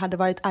 För att jag hade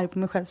varit arg på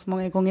mig själv så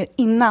många gånger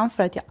innan.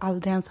 För att jag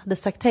aldrig ens hade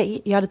sagt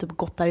hej. Jag hade typ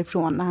gått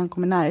därifrån när han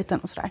kom i närheten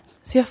och sådär.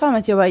 Så jag fann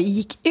att jag bara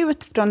gick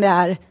ut från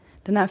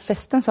den här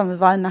festen som vi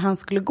var när han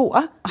skulle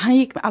gå. Och han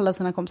gick med alla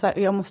sina kompisar.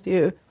 Och jag måste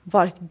ju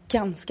varit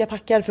ganska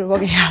packad för att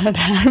våga göra det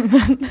här.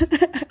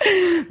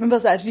 Men bara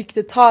så här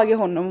ryckte tag i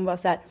honom och bara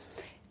så här.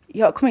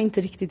 Jag kommer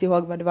inte riktigt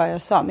ihåg vad det var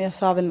jag sa. Men jag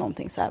sa väl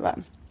någonting så här bara.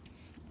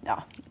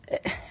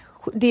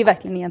 det är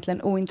verkligen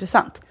egentligen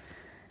ointressant.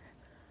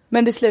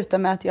 Men det slutar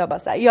med att jag bara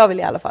så här, jag vill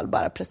i alla fall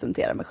bara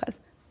presentera mig själv.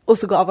 Och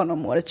så gav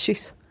honom årets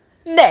kyss.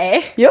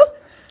 Nej! Jo.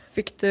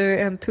 Fick du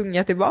en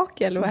tunga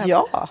tillbaka eller vad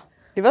hände? Ja,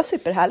 det var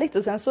superhärligt.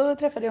 Och sen så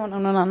träffade jag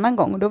honom någon annan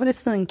gång och då var det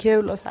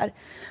svinkul och så här.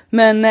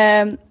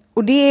 Men,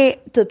 och det är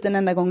typ den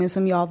enda gången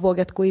som jag har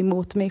vågat gå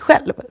emot mig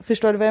själv.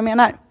 Förstår du vad jag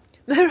menar?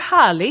 Men hur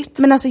härligt?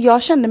 Men alltså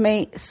jag kände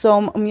mig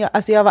som om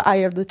jag var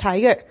Eye of the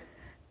Tiger.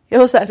 Jag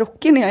var så här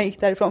rockig när jag gick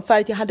därifrån för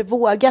att jag hade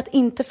vågat.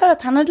 Inte för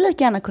att han hade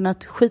lika gärna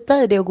kunnat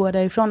skita i det och gå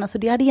därifrån. Alltså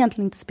det hade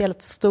egentligen inte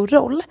spelat stor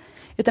roll.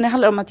 Utan det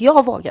handlar om att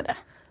jag vågade.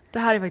 Det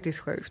här är faktiskt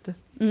sjukt.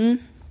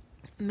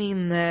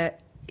 Min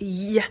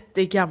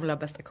jättegamla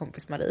bästa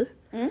kompis Marie.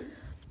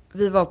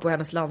 Vi var på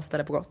hennes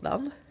landställe på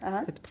Gotland.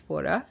 Ute på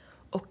Fårö.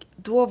 Och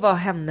då var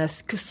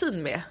hennes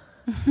kusin med.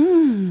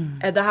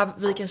 Det här,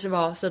 vi kanske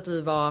var så att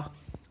vi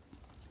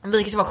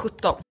kanske var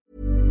 17.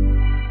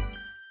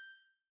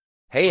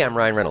 Hey, I'm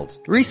Ryan Reynolds.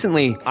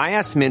 Recently, I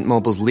asked Mint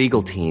Mobile's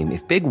legal team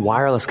if big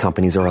wireless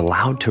companies are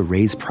allowed to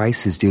raise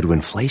prices due to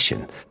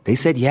inflation. They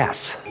said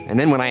yes. And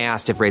then when I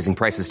asked if raising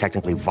prices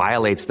technically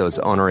violates those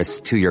onerous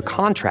 2-year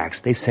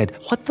contracts, they said,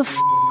 "What the f***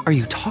 are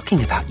you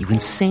talking about, you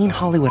insane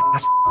Hollywood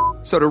ass?"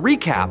 So to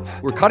recap,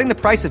 we're cutting the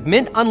price of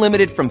Mint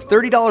Unlimited from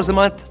 $30 a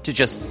month to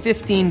just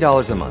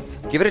 $15 a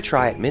month. Give it a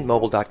try at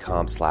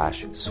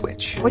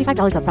mintmobile.com/switch.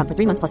 $45 up front for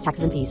 3 months plus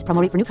taxes and fees.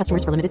 Promo rate for new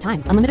customers for limited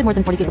time. Unlimited more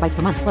than 40 gigabytes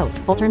per month slows.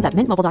 Full terms at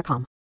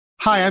mintmobile.com.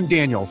 Hi, I'm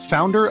Daniel,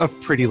 founder of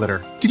Pretty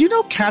Litter. Did you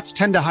know cats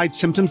tend to hide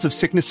symptoms of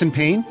sickness and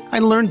pain? I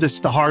learned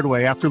this the hard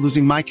way after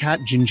losing my cat,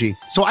 Gingy.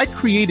 So I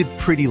created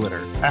Pretty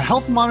Litter, a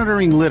health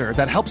monitoring litter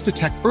that helps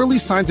detect early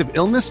signs of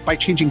illness by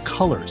changing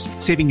colors,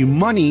 saving you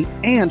money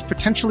and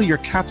potentially your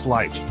cat's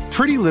life.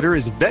 Pretty Litter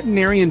is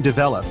veterinarian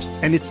developed,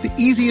 and it's the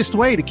easiest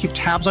way to keep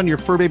tabs on your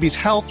fur baby's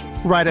health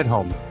right at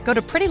home. Go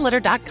to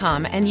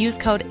prettylitter.com and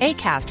use code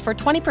ACAST for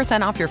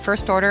 20% off your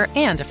first order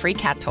and a free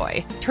cat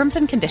toy. Terms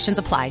and conditions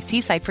apply.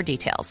 See site for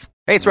details.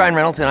 Hey, it's Ryan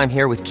Reynolds, and I'm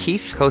here with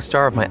Keith,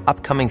 co-star of my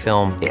upcoming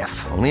film,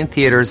 If, only in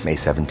theaters May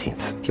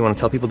 17th. Do you want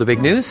to tell people the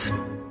big news?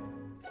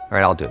 All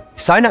right, I'll do it.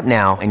 Sign up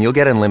now and you'll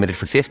get unlimited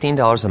for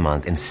 $15 a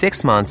month and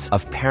 6 months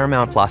of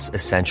Paramount Plus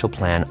Essential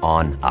Plan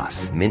on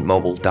us.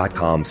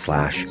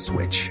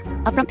 mintmobile.com/switch.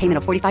 Upfront payment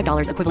of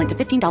 $45 equivalent to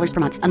 $15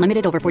 per month.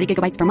 Unlimited over 40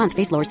 gigabytes per month.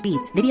 Face lower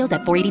speeds. Videos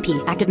at 480p.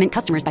 Active Mint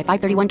customers by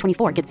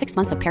 531.24 get 6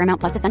 months of Paramount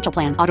Plus Essential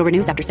Plan. Auto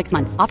renews after 6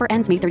 months. Offer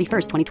ends May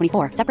 31st,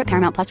 2024. Separate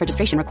Paramount Plus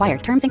registration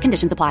required. Terms and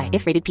conditions apply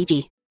if rated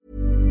PG.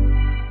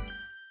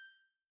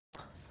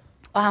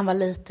 Och han var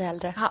lite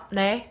äldre.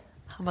 Nej,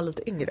 han var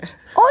lite yngre.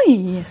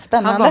 Oj,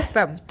 spännande. Han var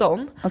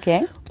 15.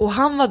 Okej. Och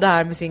han var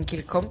där med sin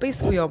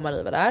killkompis och jag och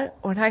Marie var där.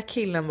 Och den här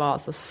killen var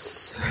alltså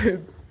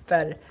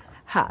super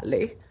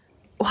härlig.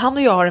 Och han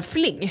och jag har en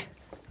fling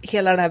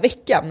hela den här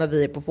veckan när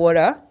vi är på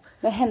Fårö.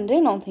 Men hände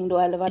det någonting då?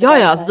 Eller var det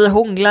Ja, alltså vi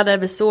hånglade,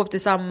 vi sov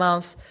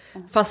tillsammans.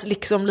 Fast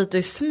liksom lite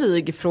i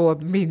smyg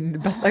från min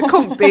bästa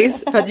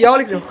kompis. För att jag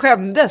liksom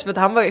skämdes. För att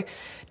han var ju,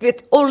 du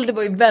vet, ålder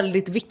var ju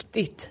väldigt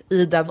viktigt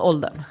i den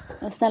åldern.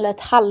 Men snälla, ett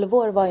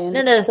halvår var ju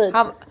en tid.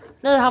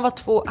 Han var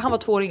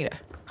 2 år yngre.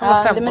 Han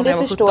var 15 men och jag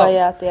det var förstår 17.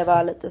 jag att det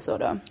var lite så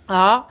då.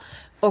 Ja,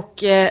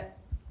 och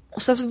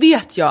sen så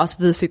vet jag att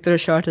vi sitter och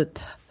kör typ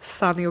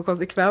sanning och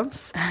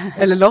konsekvens.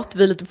 Eller något,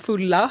 vi är lite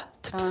fulla.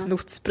 Typ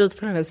snott sprit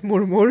från hennes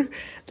mormor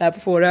där på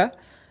Fårö.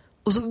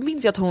 Och så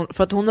minns jag att hon,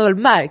 för att hon har väl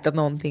märkt att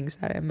någonting så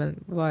här,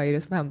 men vad är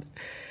det som händer?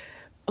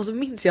 Och så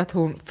minns jag att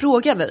hon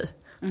frågade mig.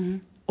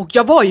 Och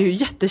jag var ju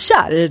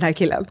jättekär i den här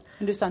killen.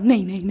 Men du sa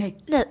nej.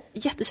 Nej,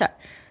 jättekär.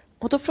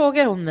 Och då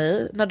frågar hon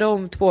mig, när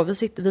de två, vi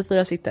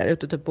 4 sitter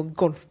ute typ på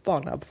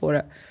golfbanan på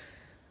Fårö.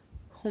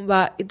 Hon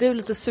bara, är du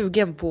lite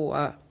sugen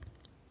på...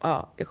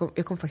 Ja,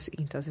 jag kom faktiskt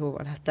inte ens ihåg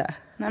vad den hette.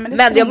 Nej,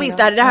 men jag minns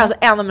det här är alltså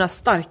en av mina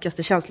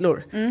starkaste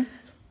känslor.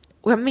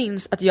 Och jag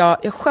minns att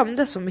jag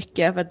skämdes så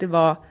mycket för att det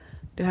var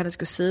hennes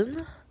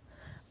kusin.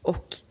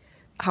 Och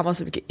han var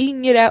så mycket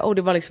yngre och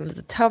det var liksom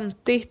lite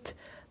töntigt.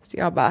 Så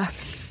jag bara...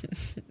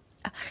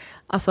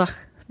 alltså,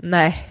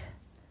 nej.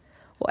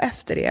 Och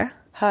efter det...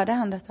 Hörde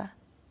han detta?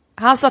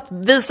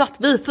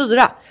 Vi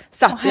 4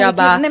 satt och jag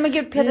bara... Nej men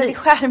gud Petra, det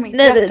skär mitt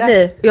hjärta.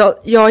 Nej.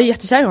 Jag är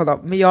jättekär i honom.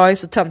 Men jag är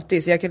så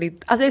töntig så jag kan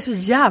inte... Alltså jag är så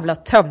jävla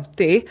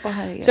töntig.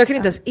 Så jag kan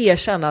inte ens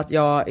erkänna att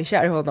jag är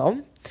kär i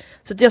honom.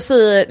 Så att jag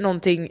säger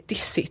någonting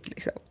dissigt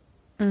liksom.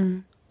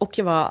 Och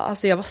jag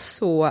var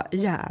så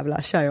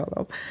jävla kär i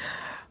honom.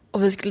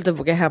 Och vi skulle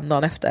typ åka hem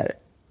dagen efter.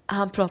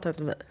 Han pratade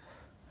inte med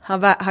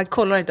mig. Han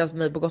kollar inte ens på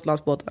mig på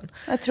Gotlandsbåten.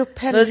 Jag tror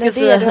Pelle, när jag ska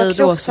säga hej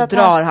då så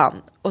drar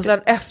han. Och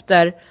sen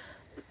efter...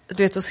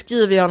 Du vet, så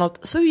skriver jag något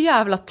så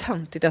jävla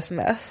töntigt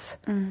sms.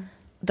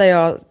 Där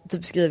jag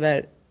typ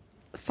skriver,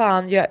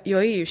 fan jag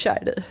är ju kär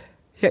i dig.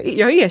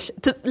 Jag är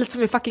typ lite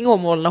som i fucking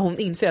Åmål när hon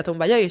inser att hon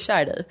bara, jag är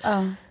kär i dig.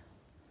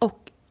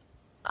 Och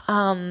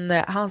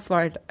han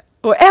svarar inte.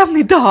 Och än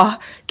idag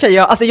kan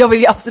jag vill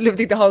ju absolut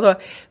inte ha så.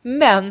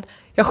 Men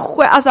jag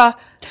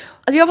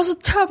var så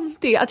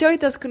töntig att jag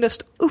inte ens kunde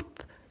stå upp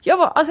Jag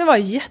var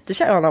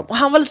jättekär i honom. Och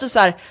han var lite så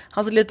här,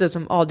 han såg lite ut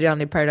som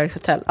Adrian i Paradise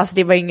Hotel. Alltså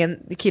det var ingen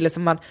kille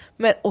som man,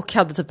 och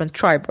hade typ en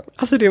tribal.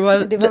 Alltså det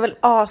var väl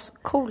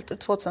ascoolt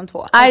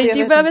 2002? Nej,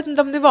 alltså jag vet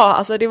inte om det var.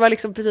 Alltså det var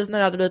liksom precis när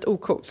det hade blivit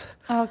ocoolt.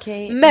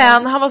 Okay.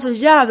 Men han var så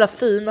jävla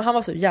fin och han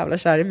var så jävla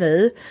kär i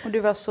mig. Och du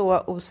var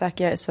så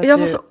osäker så att jag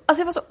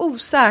var så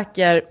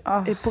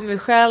osäker på mig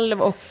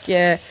själv och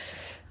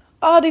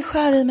det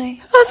skär i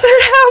mig. Alltså det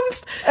är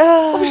hemskt.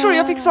 Och förstår du,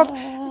 jag fick sånt,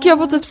 jag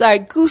var typ så här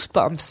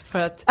goosebumps för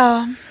att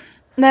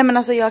nej men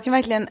alltså jag kan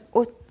verkligen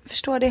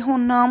förstå det,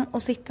 honom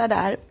och sitta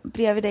där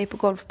bredvid dig på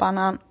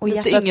golfbanan och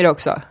lite yngre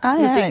också.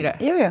 Lite yngre.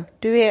 Jo.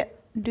 Du är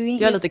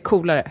jag är lite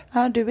coolare.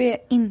 Ja, du är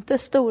inte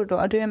stor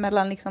då. Du är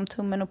mellan liksom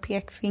tummen och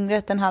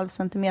pekfingret 1/2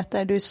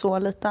 centimeter. Du är så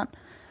liten.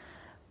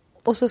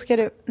 Och så ska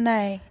du,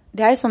 nej.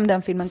 Det här är som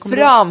den filmen kommer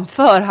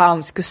framför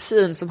hans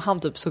kusin som han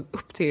typ såg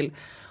upp till.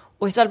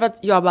 Och istället för att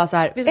jag bara så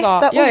här, vet du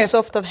vad? Jag är så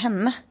ofta av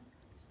henne.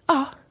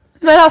 Ja.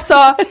 Men alltså,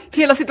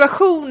 hela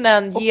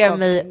situationen ger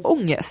mig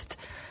ångest.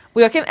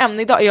 Och jag kan än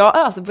idag, jag har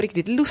alltså på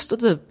riktigt lust att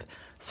typ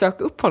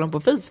söka upp honom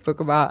på Facebook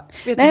och bara,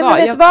 vet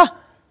du vad?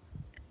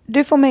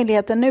 Du får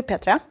möjligheten nu,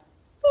 Petra,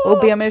 och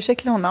be om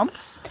ursäkt till honom.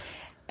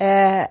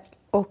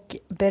 Och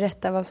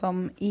berätta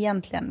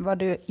vad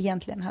du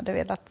egentligen hade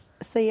velat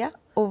säga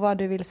och vad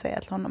du vill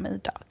säga till honom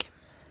idag.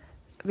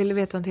 Vill du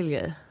veta en till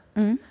grej?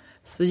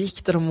 Så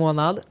gick det en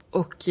månad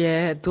och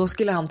då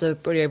skulle han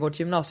typ börja i vårt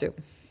gymnasium.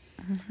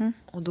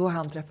 Och då har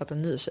han träffat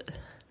en ny tjej.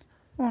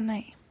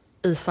 Nej.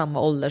 I samma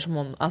ålder som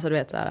hon, alltså du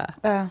vet så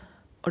här.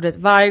 Och det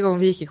varje gång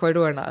vi gick i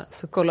korridorerna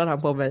så kollade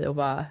han på mig och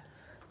bara,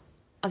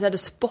 alltså jag hade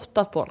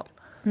spottat på honom.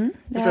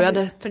 Jag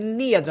hade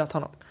förnedrat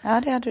honom.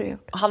 Ja, det hade du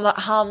gjort. Och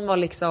han var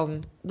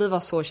liksom, vi var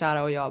så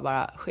kära och jag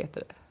bara sket i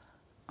det.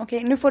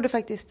 Okej, nu får du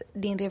faktiskt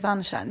din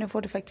revansch här. Nu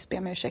får du faktiskt be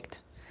om ursäkt.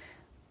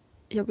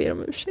 Jag ber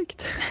om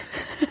ursäkt.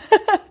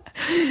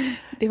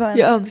 Jag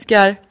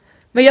önskar.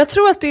 Men jag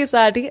tror att det är så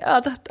här, det är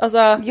ödet.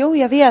 Alltså, jo,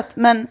 jag vet,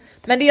 men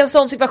det är en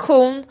sån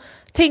situation.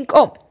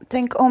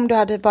 Tänk om du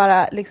hade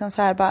bara liksom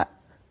så här bara,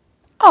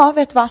 ja,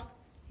 vet du vad?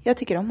 Jag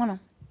tycker om honom.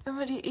 Ja,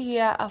 men det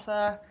är alltså,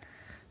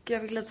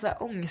 jag fick lite så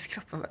här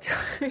ångestkroppen att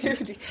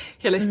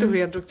hela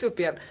historien drogs upp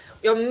igen.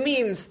 Jag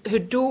minns hur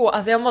då,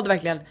 alltså jag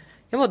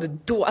mådde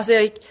då, alltså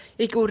jag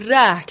gick och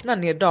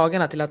räknade ner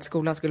dagarna till att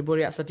skolan skulle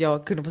börja så att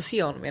jag kunde få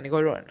se honom igen i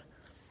korridoren.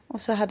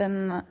 Och så hade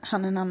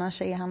han en annan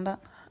tjej i handen.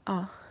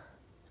 Ja.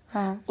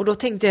 Och då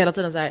tänkte jag hela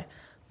tiden så här,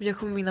 jag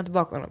kommer vinna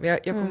tillbaka honom.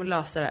 Jag kommer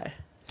lösa det här.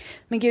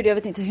 Men gud, jag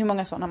vet inte hur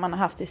många sådana man har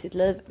haft i sitt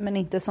liv. Men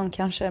inte som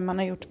kanske man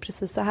har gjort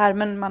precis så här.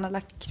 Men man har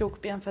lagt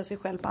krokben för sig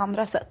själv på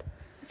andra sätt.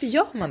 Varför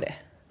gör man det?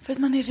 För att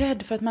man är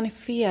rädd, för att man är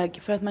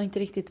feg. För att man inte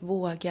riktigt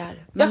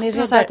vågar. Man är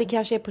rädd för att det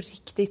kanske är på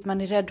riktigt.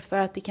 Man är rädd för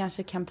att det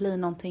kanske kan bli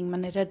någonting.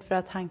 Man är rädd för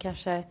att han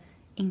kanske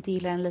inte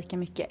gillar en lika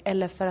mycket.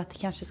 Eller för att det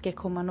kanske ska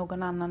komma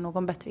någon annan,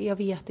 någon bättre. Jag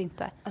vet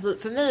inte. Alltså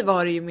för mig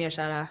var det ju mer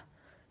så här,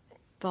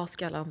 vad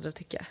ska alla andra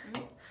tycka?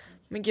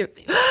 Men gud,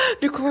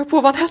 nu kommer jag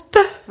på vad han hette.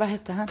 Vad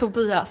hette han?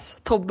 Tobias.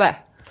 Tobbe.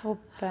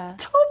 Tobbe.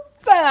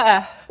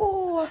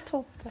 Åh,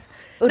 Tobbe.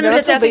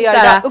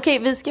 Okej,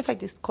 vi ska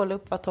faktiskt kolla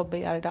upp vad Tobbe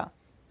gör idag.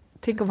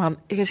 Tänk om jag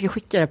kanske ska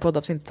skicka det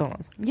poddavsnitt till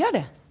honom. Gör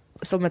det.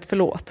 Som ett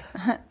förlåt.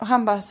 Och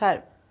han bara så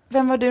här,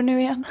 vem var du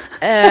nu igen?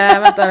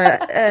 Vänta nu.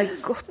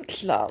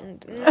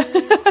 Gotland.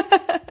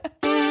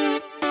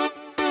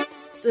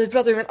 Vi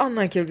pratar ju om en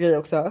annan kul grej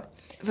också.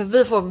 För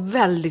vi får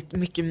väldigt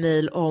mycket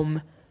mejl om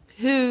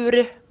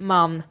hur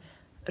man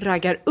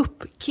raggar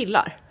upp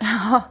killar.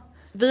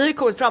 Vi har ju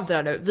kommit fram till det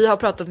här nu. Vi har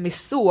pratat med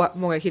så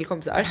många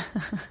killkompisar.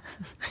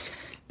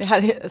 Det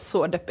här är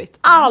så deppigt.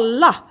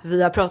 Alla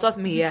vi har pratat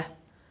med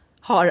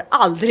har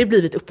aldrig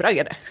blivit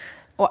uppraggade.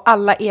 Och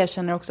alla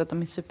erkänner också att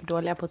de är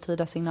superdåliga på att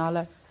tyda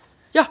signaler.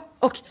 Ja,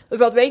 och vi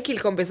pratade med en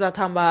killkompis att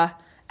han bara,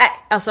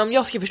 alltså om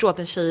jag ska förstå att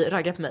en tjej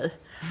raggar på mig,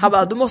 han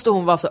bara, då måste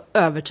hon vara så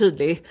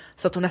övertydlig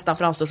så att hon nästan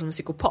framstår som en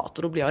psykopat,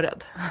 och då blir jag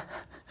rädd.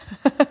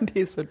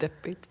 Det är så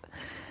deppigt.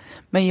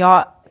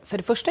 Men för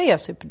det första är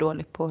jag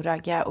superdålig på att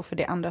ragga, och för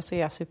det andra så är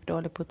jag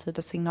superdålig på att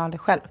tyda signaler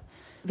själv.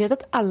 Jag vet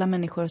att alla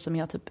människor som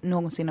jag typ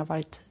någonsin har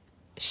varit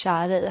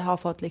kär i har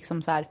fått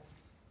liksom så här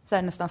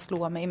nästan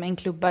slå mig med en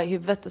klubba i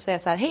huvudet och säga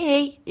så här,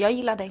 hej, jag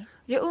gillar dig.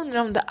 Jag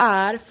undrar om det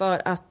är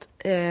för att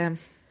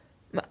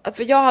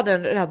för jag hade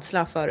en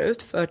rädsla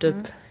förut för typ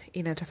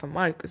innan jag träffade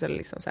Marcus eller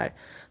liksom så här,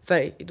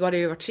 för då hade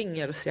jag ju varit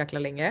singel så jäkla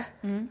länge,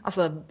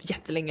 alltså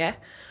jättelänge,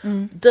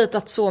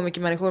 dejtat så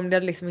mycket människor, men det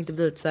hade liksom inte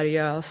blivit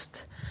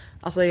seriöst.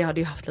 Alltså jag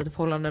hade ju haft lite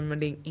förhållanden, men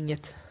det är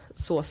inget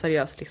så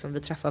seriöst liksom,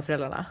 vi träffar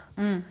föräldrarna.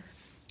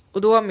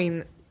 Och då var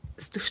min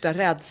största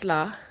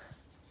rädsla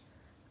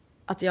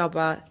att jag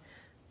bara,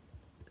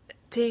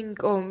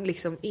 tänk om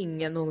liksom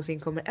ingen någonsin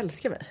kommer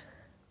älska mig.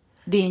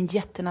 Det är en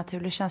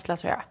jättenaturlig känsla,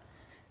 tror jag.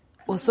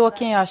 Och så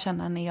kan jag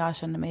känna när jag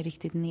känner mig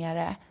riktigt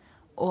nere.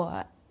 Och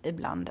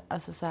ibland,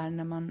 alltså så här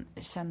när man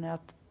känner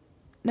att,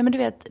 nej men du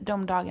vet,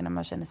 de dagarna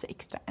man känner sig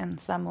extra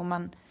ensam och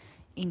man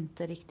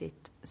inte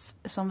riktigt,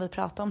 som vi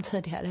pratade om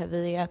tidigare,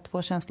 vi är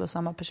två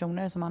känslosamma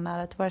personer som har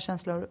nära till våra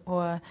känslor,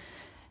 och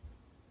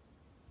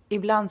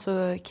ibland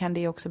så kan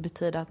det också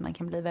betyda att man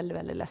kan bli väldigt,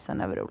 väldigt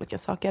ledsen över olika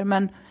saker.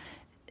 Men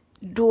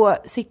då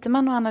sitter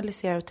man och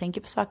analyserar och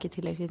tänker på saker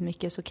tillräckligt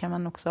mycket, så kan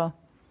man också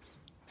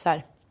så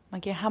här,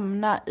 man kan ju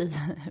hamna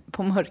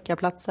på mörka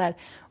platser.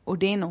 Och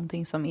det är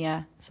någonting som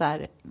är så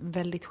här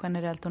väldigt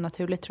generellt och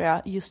naturligt, tror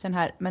jag. Just den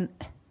här, men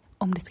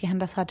om det ska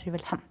hända så hade det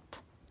väl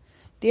hänt.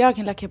 Det jag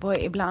kan lacka på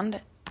ibland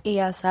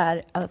är så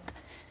här att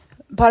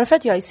bara för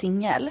att jag är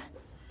singel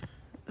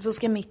så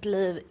ska mitt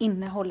liv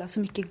innehålla så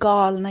mycket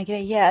galna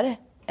grejer.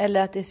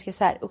 Eller att det ska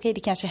så här, okej, det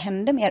kanske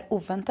händer mer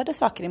oväntade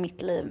saker i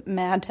mitt liv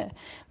med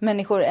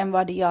människor än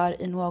vad det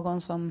gör i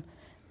någon som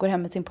går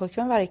hem med sin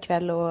pojkvän varje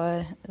kväll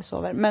och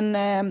sover.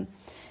 Men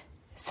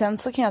sen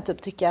så kan jag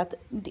typ tycka att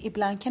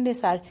ibland kan det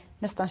så här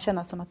nästan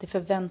kännas som att det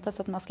förväntas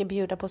att man ska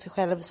bjuda på sig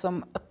själv,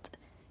 som att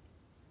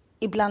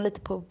ibland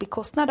lite på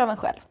bekostnad av en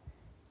själv.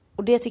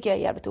 Och det tycker jag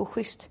är jävligt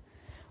oschysst.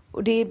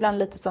 Och det är ibland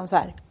lite som så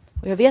här,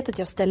 och jag vet att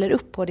jag ställer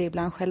upp på det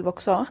ibland själv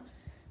också.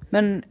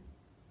 Men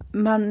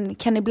man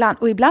kan ibland,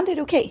 och ibland är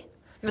det okej.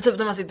 Men typ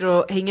när man sitter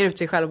och hänger ut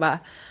sig själv och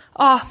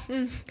bara,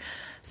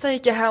 sen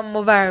gick jag hem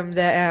och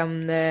värmde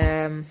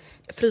en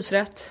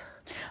frysrätt.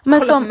 Men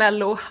kolla på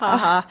Mello,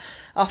 haha.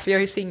 Ja, för jag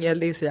är ju singel,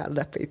 det är så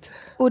jävla deppigt.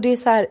 Och det är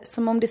så här,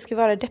 som om det ska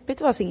vara deppigt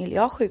att vara singel.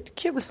 Jag har sjukt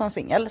kul som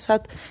singel, så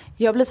att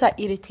jag blir så här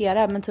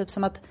irriterad, men typ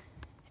som att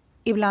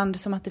ibland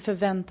som att det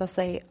förväntar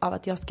sig av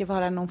att jag ska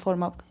vara någon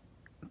form av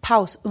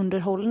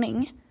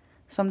pausunderhållning.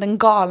 Som den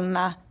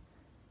galna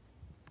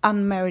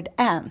unmarried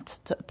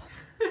aunt typ.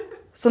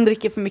 Som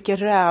dricker för mycket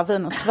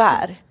rödvin och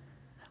svär.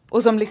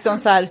 Och som liksom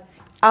så här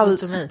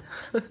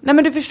Nej,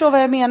 men du förstår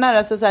vad jag menar.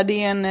 Alltså, så här,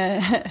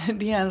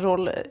 det är en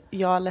roll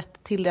jag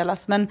lätt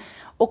tilldelas. Men,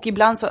 och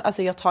ibland så,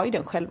 alltså jag tar ju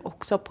den själv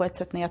också på ett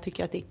sätt när jag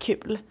tycker att det är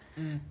kul.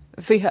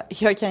 För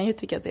jag kan ju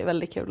tycka att det är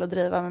väldigt kul att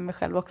driva med mig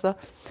själv också.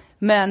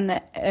 Men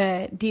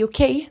det är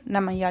okej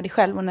när man gör det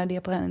själv och när det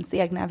är på ens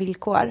egna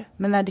villkor.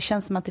 Men när det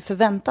känns som att det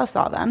förväntas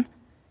av en.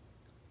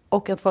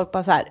 Och att folk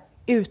bara så här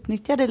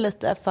utnyttjar det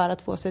lite för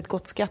att få sig ett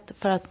gott skratt.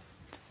 För att,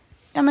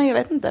 ja men jag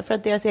vet inte, för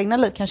att deras egna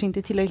liv kanske inte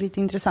är tillräckligt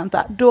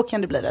intressanta. Då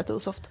kan det bli rätt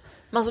osoft.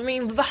 Men alltså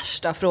min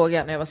värsta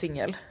fråga när jag var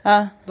singel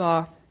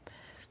var,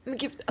 men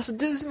gud, alltså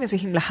du som är så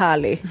himla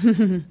härlig.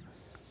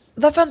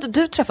 Varför har inte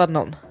du träffat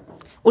någon?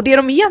 Och det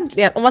de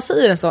egentligen, om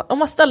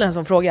man ställer en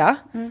sån fråga,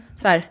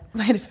 så här,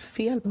 vad är det för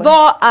fel på dig?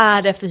 Vad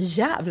är det för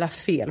jävla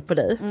fel på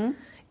dig?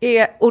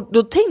 Och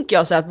då tänker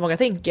jag så här att många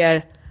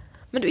tänker,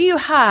 men du är ju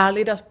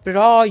härlig, du har ett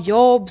bra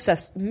jobb, så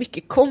här,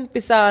 mycket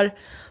kompisar.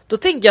 Då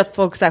tänker jag att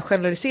folk så här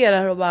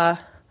generaliserar och bara,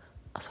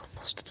 alltså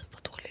måste typ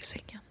vara dålig i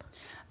sängen.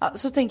 Ja,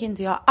 så tänker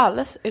inte jag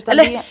alls. Utan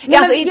eller,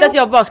 alltså inte att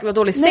jag bara ska vara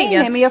dålig i sängen.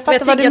 Nej, men jag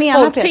fattar vad du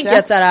menar, folk tänker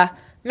att så här,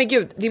 men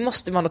gud, det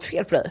måste vara något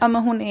fel på dig. Ja,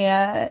 men hon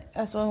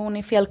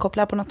är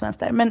felkopplad på något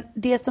vänster. Men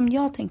det som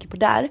jag tänker på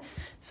där,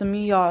 som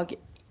jag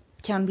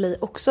kan bli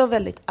också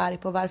väldigt arg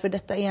på, varför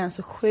detta är en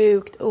så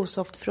sjukt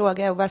osoft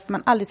fråga och varför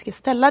man aldrig ska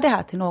ställa det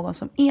här till någon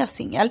som är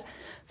singel.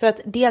 För att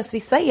dels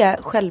vissa är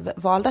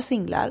självvalda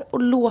singlar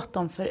och låt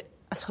dem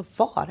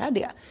vara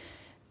det.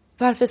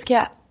 Varför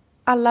ska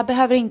alla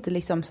behöver inte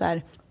liksom så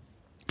här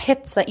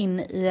hetsa in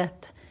i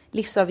ett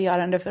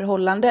livsavgörande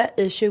förhållande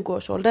i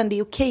 20-årsåldern. Det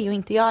är okej att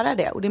inte göra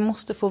det. Och det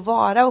måste få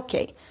vara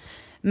okej.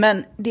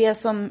 Men det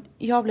som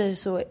jag blir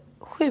så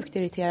sjukt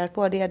irriterad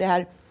på, det är det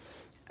här.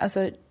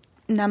 Alltså,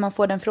 när man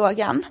får den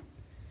frågan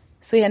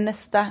så är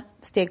nästa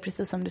steg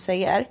precis som du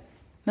säger.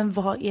 Men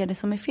vad är det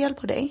som är fel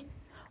på dig?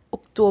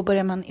 Och då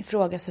börjar man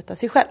ifrågasätta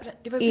sig själv.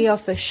 Är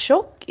jag för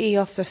tjock? Är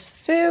jag för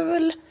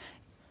ful?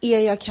 Är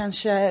jag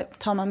kanske,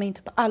 tar man mig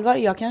inte på allvar?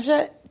 Jag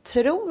kanske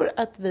tror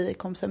att vi är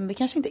kompisar, men vi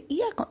kanske inte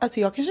är. Alltså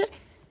jag kanske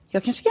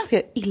är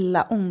ganska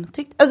illa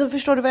omtyckt. Alltså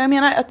förstår du vad jag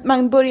menar? Att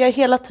man börjar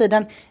hela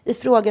tiden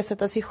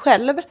ifrågasätta sig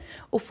själv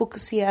och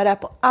fokusera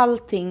på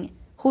allting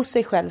hos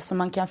sig själv som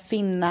man kan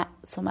finna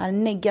som är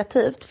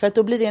negativt. För att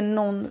då blir det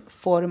någon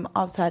form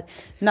av så här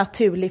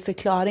naturlig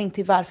förklaring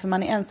till varför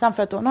man är ensam.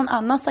 För att då har någon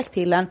annan sagt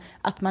till en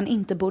att man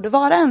inte borde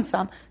vara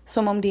ensam.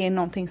 Som om det är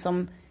någonting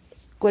som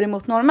går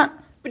emot normen.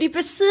 Och det är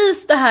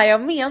precis det här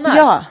jag menar.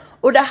 Ja.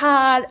 Och det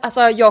här,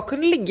 alltså jag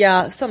kunde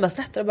ligga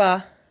söndagsnätter och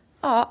bara,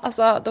 ja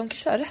alltså de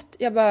kanske har rätt.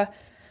 Jag bara,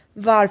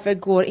 varför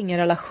går ingen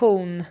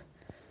relation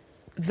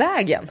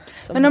vägen?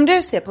 Men om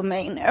du ser på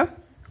mig nu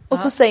och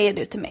så säger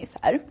du till mig så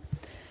här.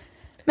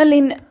 Men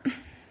Linn,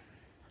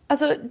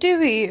 alltså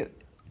du är ju,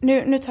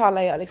 nu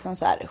talar jag liksom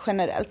så här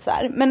generellt så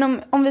här.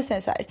 Men om vi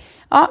säger så här,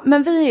 ja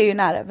men vi är ju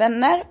nära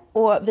vänner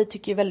och vi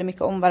tycker ju väldigt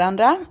mycket om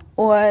varandra.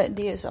 Och det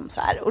är ju som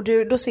så här, och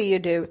då ser ju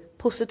du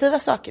positiva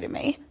saker i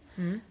mig.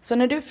 Så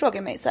när du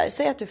frågar mig så här,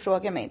 säg att du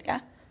frågar mig det.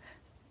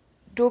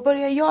 Då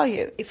börjar jag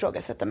ju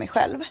ifrågasätta mig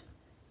själv.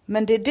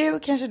 Men det du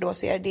kanske då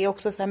ser, det är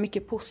också så här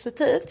mycket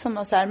positivt. Som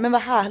man så här, men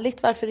vad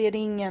härligt, varför är det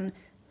ingen...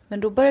 Men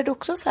då börjar det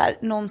också så här,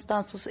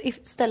 någonstans så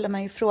ställer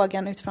man ju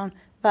frågan utifrån,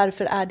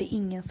 varför är det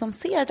ingen som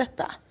ser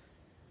detta?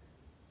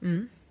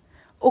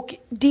 Och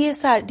det är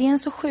så här, det är en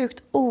så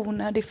sjukt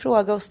onödig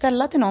fråga att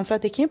ställa till någon. För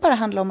att det kan ju bara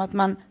handla om att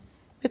man,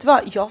 vet du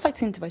vad, jag har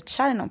faktiskt inte varit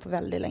kär i någon på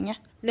väldigt länge.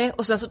 Nej,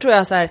 och sen så tror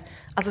jag så här,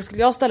 alltså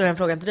skulle jag ställa den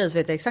frågan till dig så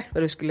vet jag exakt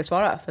vad du skulle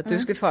svara. För att du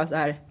skulle svara så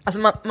här, alltså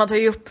man tar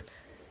ju upp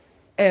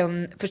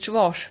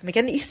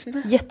försvarsmekanism.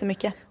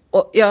 Jättemycket.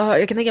 Och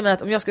jag kan tänka mig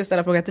att om jag skulle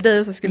ställa frågan till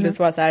dig så skulle du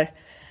svara så här: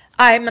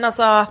 nej men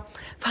alltså,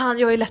 fan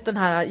jag är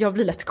lätt jag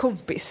blir lätt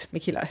kompis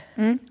med killar.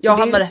 Jag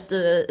hamnar rätt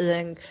i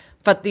en,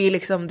 för att det är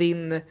liksom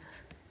din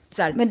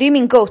så här. Men det är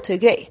min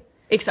go-to-grej.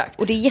 Exakt.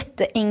 Och det är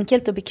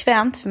jätteenkelt och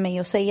bekvämt för mig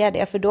att säga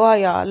det. För då har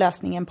jag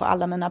lösningen på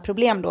alla mina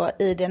problem då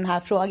i den här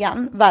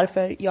frågan.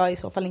 Varför jag i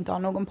så fall inte har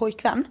någon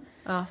pojkvän.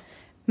 Ja.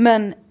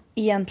 Men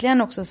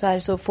egentligen också så här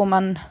så får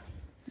man...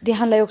 Det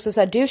handlar ju också så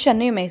här, du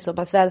känner ju mig så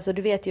pass väl så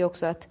du vet ju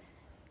också att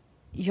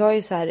jag är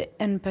ju så här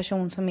en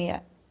person som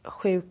är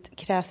sjukt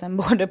kräsen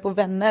både på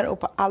vänner och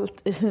på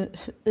allt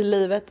i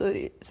livet. Och,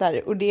 så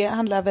här, och det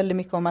handlar väldigt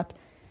mycket om att,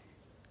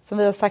 som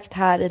vi har sagt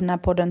här i den här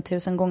podden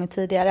 1000 gånger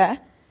tidigare,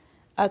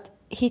 att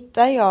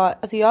hittar jag,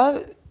 alltså jag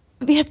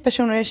vet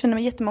personer, jag känner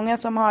mig jättemånga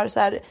som har så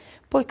här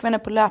pojkvänner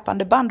på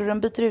löpande band och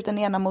de byter ut den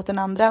ena mot den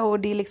andra och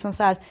det är liksom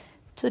så här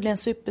tydligen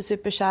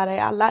super kära i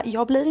alla.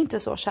 Jag blir inte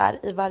så kär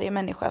i varje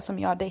människa som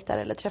jag dejtar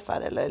eller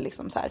träffar eller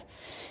liksom så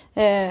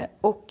här.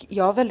 Och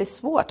jag har väldigt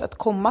svårt att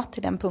komma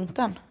till den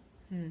punkten.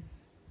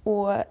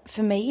 Och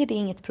för mig är det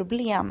inget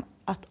problem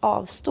att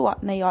avstå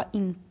när jag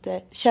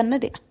inte känner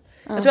det.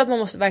 Jag tror att man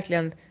måste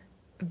verkligen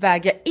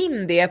väga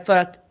in det, för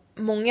att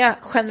många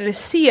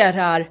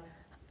generaliserar,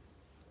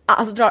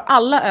 alltså drar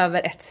alla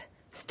över ett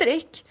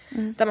streck.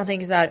 Där man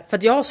tänker så här, för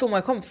att jag har så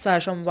många kompisar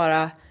som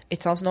bara är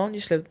tillsammans med någon,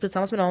 gör slut, blir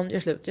tillsammans med någon, gör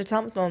slut, gör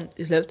tillsammans med någon,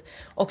 gör slut.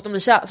 Och de blir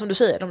kära, som du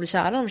säger, de blir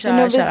kära.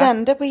 Men om vi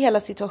vänder på hela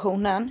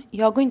situationen,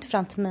 jag går inte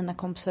fram till mina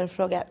kompisar och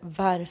frågar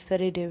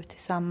varför är du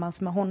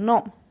tillsammans med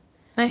honom?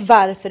 Nej.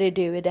 Varför är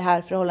du i det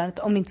här förhållandet?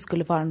 Om det inte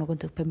skulle vara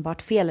något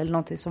uppenbart fel eller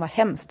något som var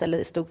hemskt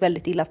eller stod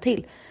väldigt illa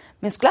till.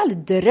 Men jag skulle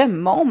aldrig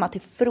drömma om att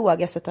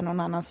ifrågasätta någon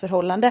annans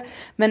förhållande.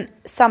 Men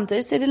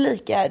samtidigt så är det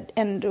lika,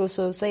 ändå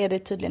så är det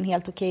tydligen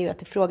helt okej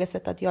att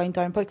ifrågasätta att jag inte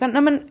har en pojkvän.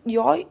 Nej men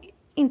jag är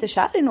inte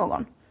kär i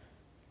någon.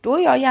 Då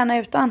är jag gärna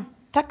utan.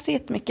 Tack så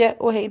jättemycket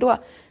och hej då.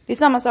 Det är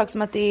samma sak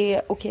som att det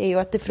är okej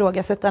att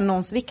ifrågasätta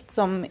någons vikt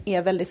som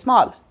är väldigt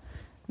smal.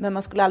 Men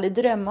man skulle aldrig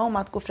drömma om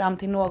att gå fram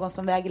till någon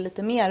som väger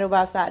lite mer och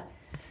bara så här: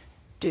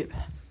 du,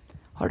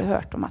 har du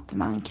hört om att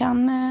man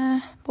kan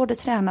både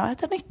träna och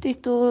äta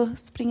nyttigt och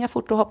springa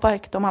fort och hoppa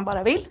högt om man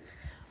bara vill?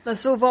 Men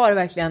så var det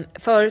verkligen.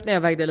 Förut när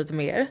jag vägde lite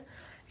mer,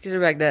 jag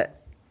vägde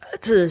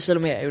 10 kilo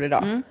mer jag gjorde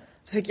idag.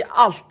 Så fick jag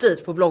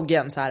alltid på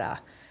bloggen så här,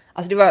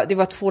 alltså det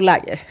var 2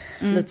 läger.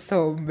 Lite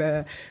som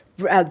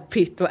Brad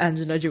Pitt och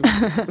Angelina Jolie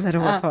när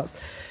de var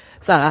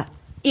så här,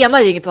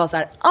 ena gänget var så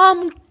här: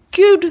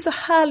 gud, du är så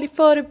härlig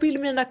förebild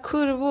med dina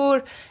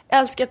kurvor.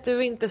 Älskar att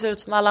du inte ser ut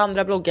som alla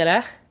andra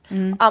bloggare.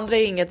 Andra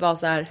gänget var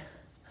så här: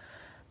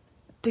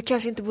 du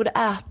kanske inte borde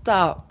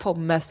äta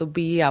pommes och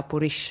bea på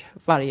Rish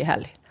varje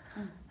helg.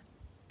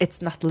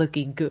 It's not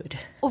looking good.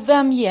 Och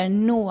vem ger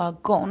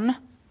någon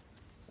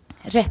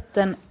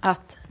rätten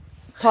att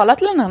tala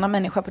till en annan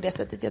människa på det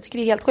sättet? Jag tycker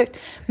det är helt sjukt.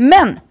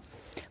 Men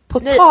på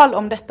tal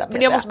om detta, Petra,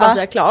 men jag måste bara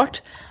säga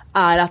klart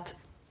är att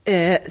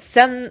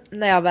sen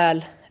när jag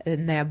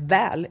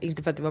väl,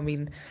 inte för att det var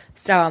min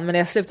strävan, men när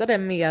jag slutade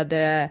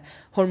med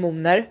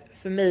hormoner,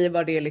 för mig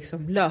var det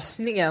liksom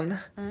lösningen.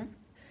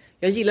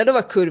 Jag gillade att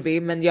vara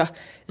kurvig, men jag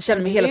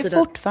känner mig hela tiden...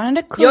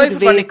 Fortfarande kurvig. Jag är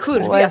fortfarande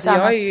kurvig, alltså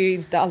jag är ju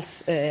inte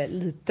alls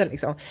liten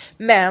liksom.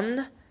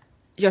 Men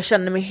jag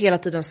känner mig hela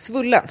tiden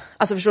svullen.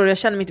 Alltså förstår du, jag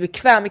känner mig inte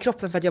bekväm i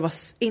kroppen för att jag var...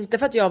 Inte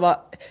för att jag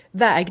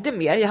vägde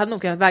mer, jag hade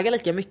nog kunnat väga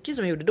lika mycket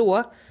som jag gjorde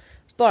då.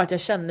 Bara att jag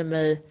känner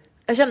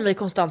mig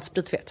konstant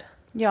spritfet.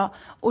 Ja,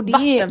 och det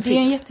är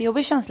en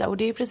jättejobbig känsla. Och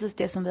det är precis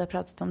det som vi har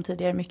pratat om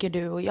tidigare. Mycket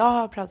du och jag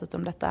har pratat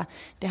om detta.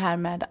 Det här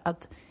med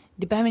att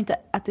det behöver inte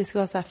att det ska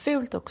vara så här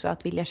fult också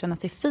att vilja känna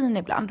sig fin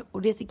ibland.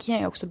 Och det tycker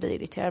jag också blir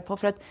irriterad på.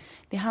 För att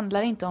det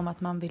handlar inte om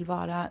att man vill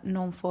vara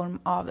någon form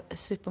av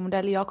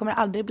supermodell. Jag kommer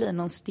aldrig bli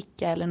någon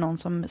sticka eller någon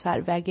som så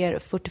här väger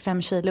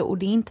 45 kilo. Och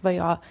det är inte vad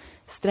jag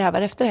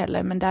strävar efter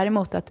heller. Men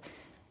däremot att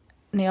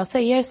när jag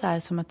säger så här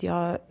som att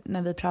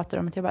när vi pratar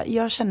om att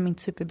jag känner mig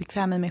inte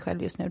superbekväm i mig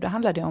själv just nu. Då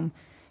handlar det om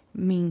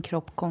min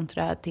kropp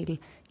kontra till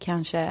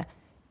kanske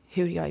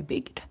hur jag är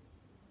byggd.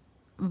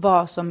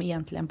 Vad som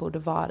egentligen borde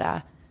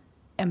vara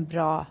en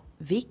bra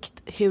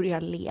vikt. Hur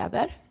jag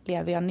lever.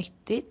 Lever jag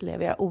nyttigt?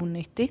 Lever jag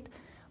onyttigt?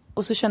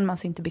 Och så känner man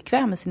sig inte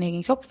bekväm med sin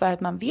egen kropp. För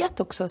att man vet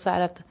också så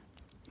här att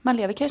man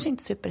lever kanske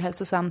inte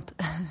superhälsosamt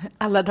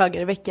alla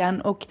dagar i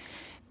veckan. Och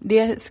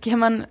det ska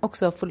man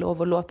också få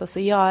lov att låta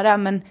sig göra.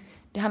 Men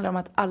det handlar om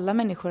att alla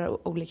människor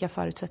har olika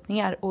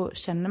förutsättningar. Och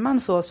känner man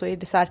så är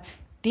det så här...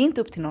 Det är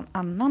inte upp till någon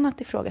annan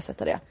att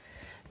ifrågasätta det.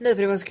 Nej,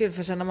 för det var så kul,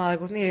 för sen när man hade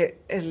gått ner,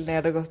 eller när jag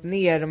hade gått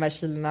ner de här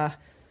kilorna,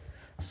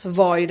 så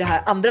var ju det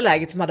här andra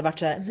läget som hade varit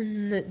så här: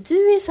 men du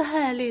är så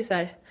härlig, så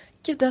här,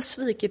 gud, du har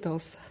svikit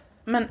oss.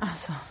 Men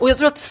alltså. Och jag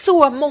tror att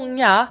så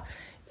många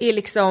är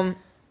liksom,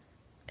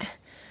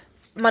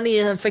 man är i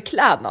en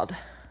förklädnad.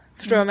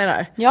 Förstår du vad jag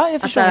menar? Ja,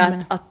 jag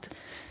förstår.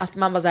 Att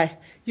man bara så här: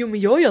 jo, men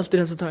jag är ju alltid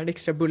den som tar en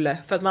extra bulle,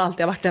 för att man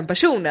alltid har varit den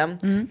personen.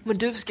 Men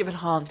du ska väl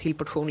ha en till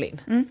portion,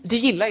 Linn. Du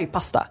gillar ju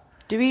pasta.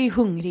 Du är ju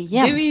hungrig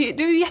igen.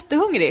 Du är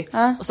jättehungrig.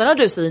 Och sen när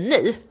du säger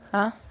nej.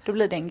 Då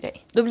blir det en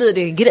grej. Då blir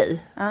det en grej.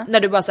 När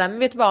du bara säger, men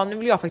vet du vad, nu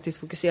vill jag faktiskt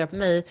fokusera på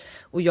mig.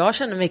 Och jag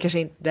känner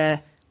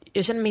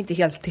mig inte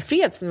helt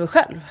tillfreds med mig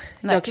själv.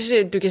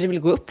 Du kanske vill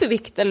gå upp i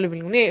vikt eller du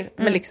vill gå ner.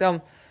 Men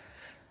liksom,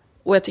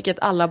 och jag tycker att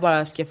alla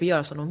bara ska få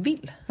göra som de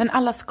vill. Men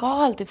alla ska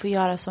alltid få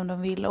göra som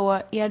de vill.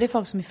 Och är det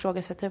folk som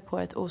ifrågasätter på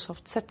ett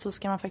osoft sätt så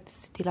ska man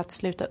faktiskt se till att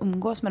sluta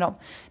umgås med dem.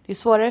 Det är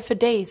svårare för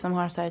dig som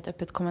har så här ett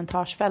öppet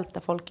kommentarsfält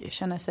där folk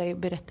känner sig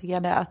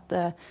berättigade att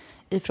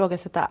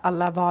ifrågasätta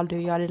alla val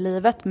du gör i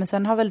livet. Men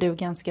sen har väl du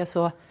ganska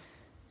så,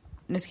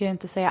 nu ska jag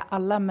inte säga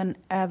alla, men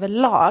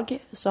överlag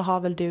så har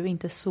väl du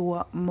inte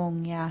så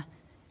många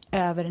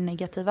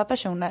övernegativa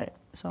personer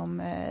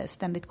som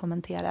ständigt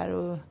kommenterar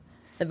och...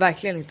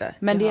 Verkligen inte.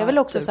 Men det är väl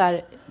också så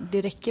här,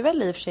 det räcker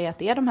väl i och för sig att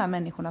det är de här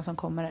människorna som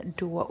kommer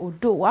då och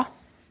då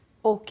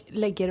och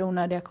lägger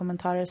onödiga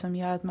kommentarer som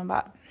gör att man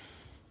bara...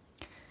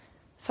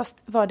 Fast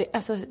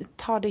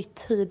ta dig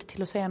tid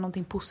till att säga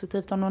någonting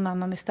positivt om någon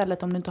annan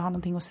istället om du inte har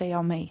någonting att säga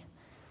om mig.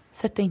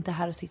 Sätt dig inte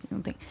här och sitt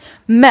någonting.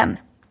 Men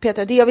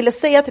Petra, det jag ville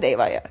säga till dig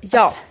var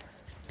att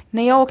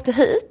när jag åkte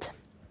hit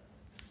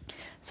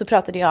så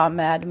pratade jag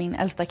med min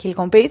äldsta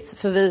killkompis,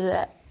 för vi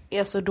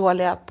är så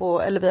dåliga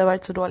på, eller vi har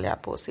varit så dåliga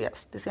på att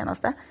ses det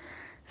senaste.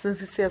 Så vi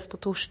ses på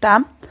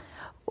torsdag.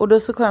 Och då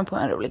så kom jag på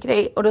en rolig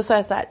grej. Och då sa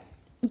jag så här,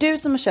 du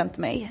som har känt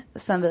mig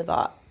sen vi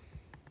var,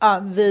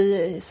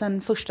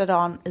 sen första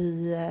dagen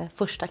i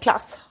första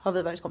klass har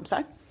vi varit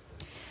kompisar.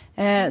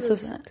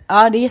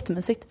 Ja, det är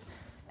jättemysigt.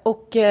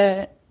 Och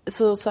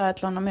så sa jag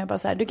till honom, jag bara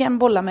så här, du kan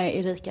bolla med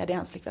Erika, det är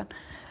hans flickvän.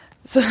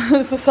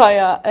 Så sa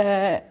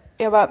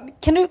jag bara,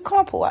 kan du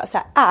komma på så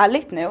här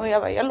ärligt nu? Och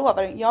jag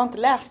lovar, jag har inte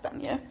läst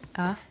den ju.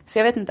 Så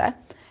jag vet inte.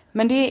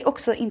 Men det är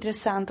också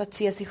intressant att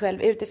se sig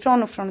själv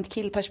utifrån och från ett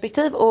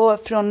killperspektiv och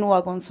från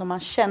någon som har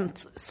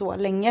känt så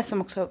länge,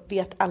 som också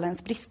vet alla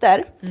ens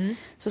brister.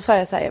 Så sa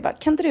jag så här, jag bara,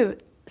 kan inte du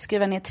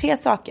skriva ner 3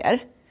 saker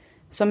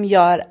som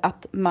gör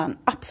att man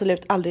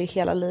absolut aldrig i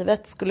hela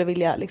livet skulle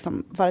vilja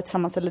liksom vara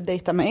tillsammans eller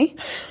dejta mig.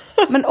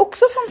 Men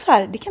också som så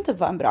här, det kan inte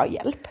vara en bra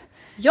hjälp.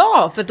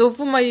 Ja, för då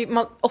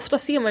får ofta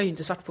ser man ju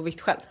inte svart på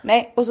vitt själv.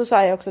 Nej, och så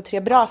sa jag också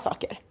 3 bra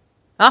saker.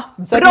 Ja,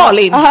 bra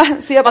Linn!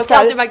 Så jag bara man ska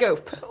alltid väga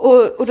upp.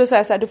 Och då sa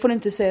jag så här, då får du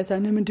inte säga så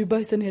här, nej men du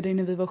bajsade ner dig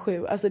när vi var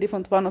 7. Alltså det får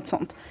inte vara något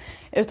sånt.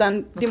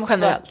 Utan det måste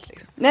generellt vara,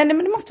 liksom. Nej men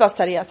det måste vara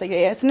seriösa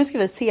grejer. Så nu ska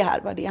vi se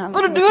här vad det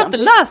handlar om. Vadå, du har inte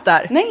läst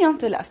där? Nej, jag har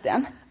inte läst det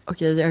än.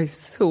 Okej, jag är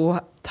så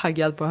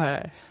taggad på att höra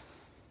det.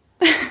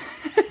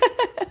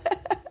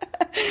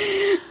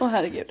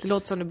 Herregud. Det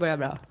låter som det börjar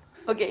bra.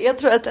 Okej, jag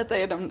tror att detta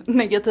är de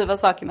negativa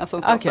sakerna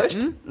som står först.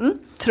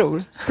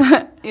 Tror.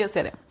 Jag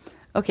ser det.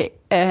 Okej,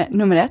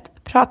 nummer 1.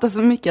 Prata så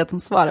mycket att hon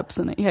svarar på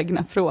sina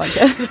egna frågor.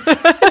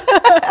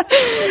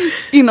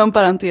 Inom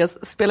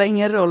parentes, spelar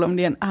ingen roll om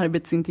det är en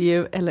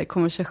arbetsintervju eller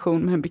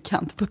konversation med en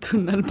bekant på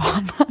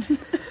tunnelbanan.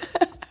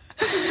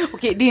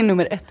 Okej, det är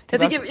nummer 1.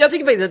 Jag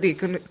tycker faktiskt att det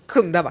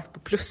kunde ha varit på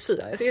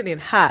plussidan. Jag tycker att det är en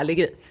härlig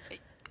grej.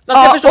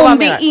 Man ska förstå om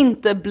det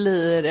inte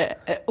blir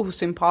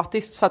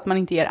osympatiskt så att man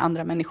inte ger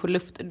andra människor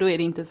luft, då är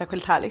det inte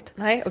särskilt härligt.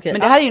 Nej, okay.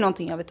 Men det här är ju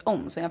någonting jag vet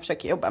om som jag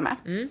försöker jobba med.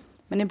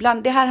 Men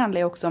ibland, det här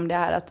handlar ju också om det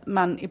här att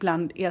man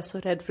ibland är så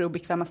rädd för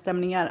obekväma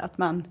stämningar att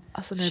man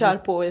kör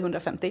på i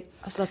 150.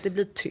 Alltså att det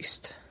blir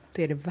tyst,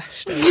 det är det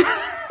värsta.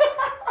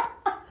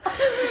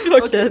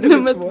 Okej,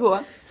 nummer 2.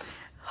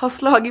 Har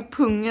slagit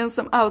pungen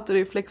som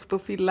autoreflex på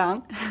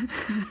fyllan.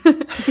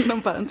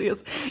 Inom parentes.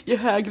 Ju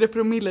högre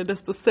promille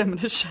desto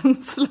sämre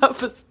känsla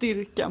för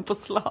styrkan på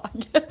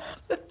slaget.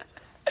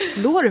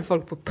 Slår du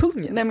folk på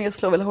pungen? Nej, men jag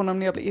slår väl honom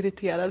när jag blir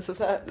irriterad. Så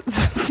här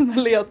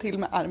smäller jag till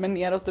med armen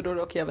neråt och då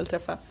råkar jag väl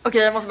träffa.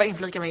 Okej, jag måste bara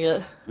inflika med en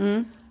grej.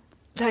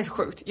 Det här är så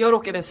sjukt. Jag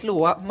råkade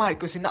slå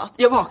Marcus i natt.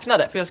 Jag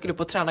vaknade för jag skulle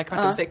på träna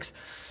 5:15.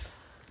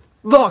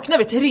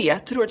 Vaknade vid 3,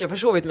 tror att jag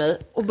försovit mig.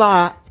 Och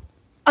bara,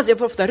 alltså jag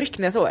får ofta ryck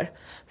när jag sover.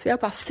 Så jag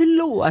bara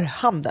slår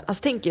handen.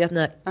 Alltså tänker att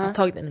ni har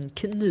tagit en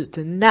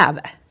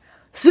knytnäve.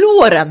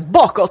 Slår den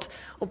bakåt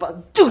och bara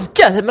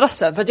dunkar i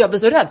madrassen för att jag blir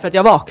så rädd för att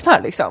jag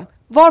vaknar liksom.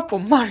 Varpå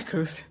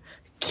Marcus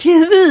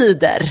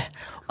kvider.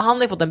 Och han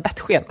har ju fått en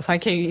bettsked så han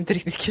kan ju inte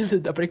riktigt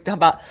kvida på riktigt. Han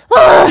bara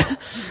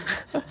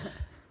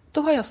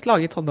då har jag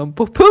slagit honom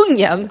på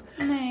pungen.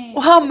 Nej.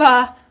 Och han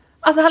bara,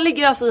 alltså han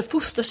ligger alltså i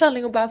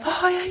fosterställning och bara, vad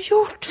har jag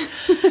gjort?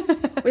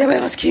 Och jag bara,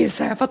 jag måste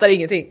kissa, jag fattar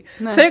ingenting.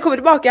 Nej. Sen jag kommer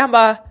tillbaka, han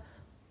bara,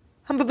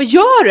 vad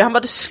gör du? Han bara,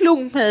 du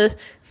slog mig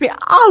med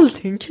all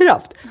din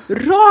kraft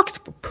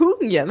rakt på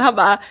pungen. Han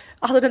bara,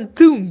 alltså den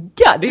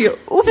dunkar, det är ju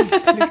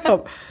ont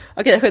liksom.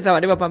 Okej,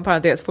 skitsamma, det var på en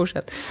parentes,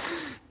 fortsätt.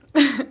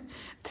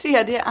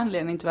 3:e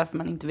anledning till varför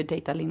man inte vill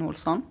dejta Linn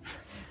Olsson.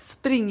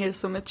 Springer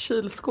som ett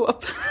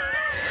kylskåp.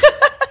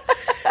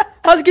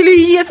 Han skulle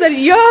ju ge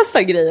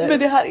seriösa grejer. Men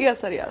det här är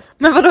seriöst.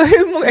 Men vadå,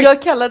 hur många?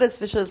 Jag kallades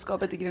för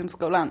kylskåpet i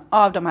grundskolan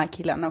av de här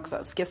killarna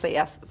också, ska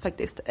sägas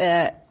faktiskt.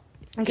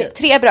 Okay.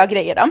 3 bra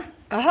grejer då.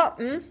 Aha.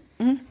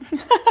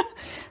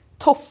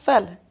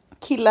 Toffel.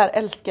 Killar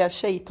älskar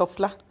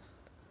tjejtoffla.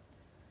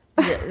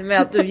 Okay,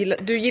 men att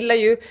du gillar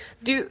ju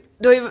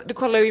du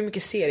kollar ju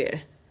mycket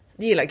serier.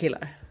 Du gillar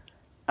killar.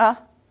 Ja.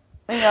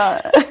 Ja.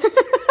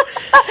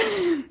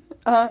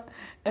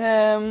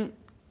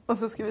 Och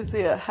så ska vi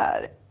se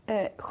här.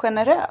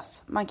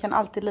 Generös. Man kan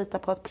alltid lita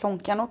på att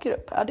plånkan åker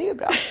upp. Ja, det är ju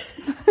bra.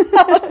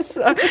 Alltså,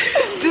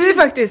 du är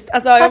faktiskt,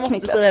 alltså jag Tack, måste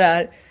Niklas. säga det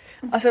här.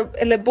 Alltså,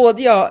 eller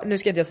både jag, nu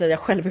ska inte jag säga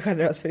själv är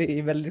generös för det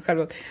är väldigt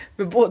självgott.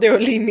 Men både jag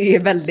och Linny är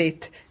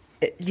väldigt,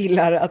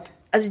 gillar att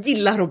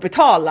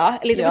betala.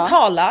 Eller inte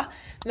betala,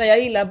 men jag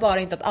gillar bara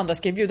inte att andra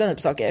ska bjuda mig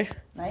på saker.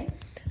 Nej.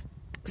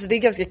 Så det är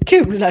ganska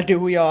kul när du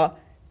och jag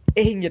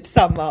hänger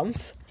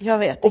tillsammans. Jag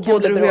vet, Och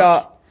både du och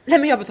jag, nej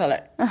men jag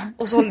betalar.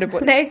 Och så håller du på,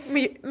 nej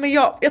men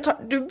jag tar,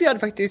 du bjöd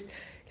faktiskt.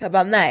 Jag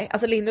bara nej,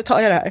 alltså Linn, nu tar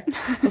jag det här.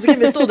 Och så kan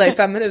vi stå där i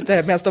 5 minuter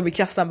medan jag står vid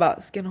kassan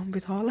bara, ska någon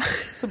betala?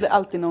 Så blir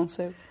alltid någon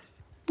sur.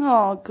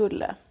 Ja,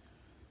 gulle.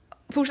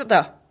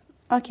 Fortsätta.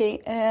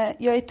 Okej,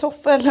 jag är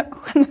toffel,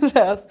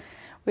 generös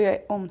och jag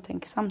är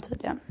omtänksam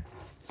tydligen.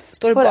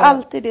 Står det Får bara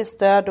alltid det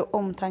stöd och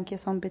omtanke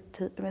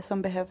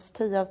som behövs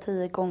 10 av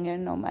 10 gånger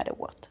no matter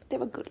what. Det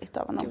var gulligt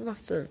av honom. Gud vad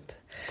fint.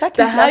 Tack,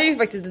 Det här Niklas. är ju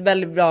faktiskt ett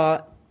väldigt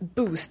bra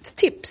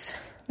boost-tips.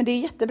 Men det är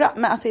jättebra.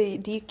 Men alltså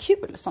det är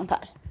kul sånt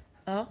här.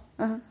 Ja.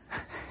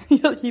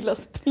 Jag gillar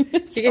springa.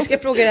 Jag kanske ska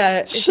fråga det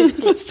här.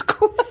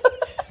 Kylskåp.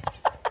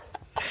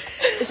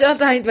 Jag känner att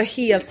det här inte var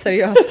helt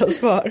seriösa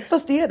svar.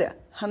 Fast det är det.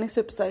 Han är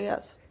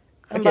superseriös.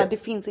 Han Okej. bara, det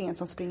finns ingen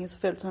som springer så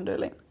fult som du,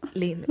 Linn.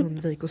 Linn,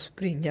 undvik att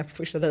springa på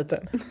första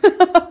dejten.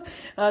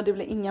 Ja, det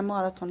blir inga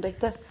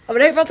maratondejter. Ja, men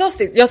det är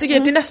fantastiskt. Jag tycker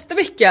att till nästa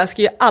vecka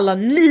ska ju alla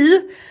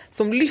ni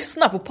som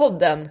lyssnar på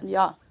podden,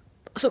 Ja.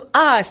 som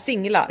är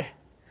singlar,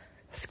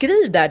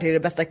 skriv där till er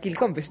bästa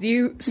killkompis. Det är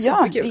ju Ja, det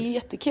är superkul. ju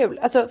jättekul.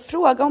 Alltså,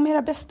 fråga om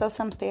era bästa och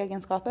sämsta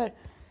egenskaper.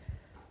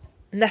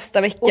 Nästa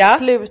Och vecka,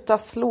 sluta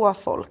slå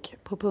folk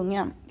på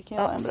pungen. Det kan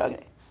ju vara en bra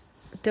grej.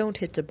 don't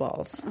hit the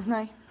balls.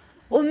 Nej.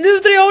 Och nu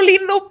drar jag och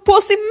Linn upp på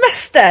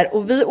semester.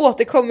 Och vi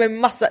återkommer med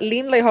massa,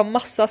 Linn lär ju ha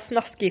massa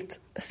snaskigt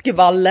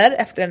skvaller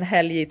efter en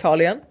helg i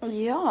Italien.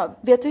 Ja,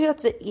 vet du hur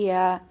att vi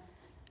är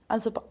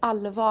alltså på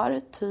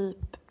allvar typ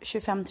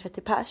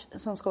 25-30 pers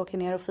som ska åka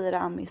ner och fira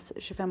Amis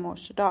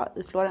 25-årsdag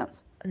i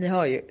Florens? Ni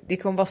hör ju, det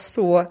kommer vara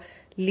så,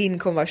 Linn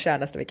kommer vara kär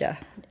nästa vecka.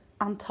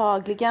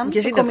 Antagligen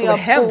Kanske så inte ens kommer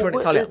kommer hem jag från bo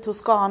Italien. i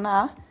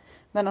Toscana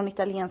med någon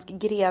italiensk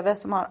greve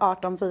som har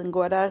 18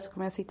 vingårdar. Så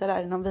kommer jag sitta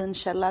där i någon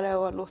vinkällare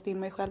och låst in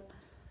mig själv.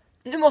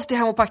 Nu måste jag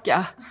hem och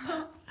packa.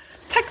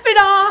 Tack för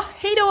idag,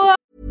 hej då!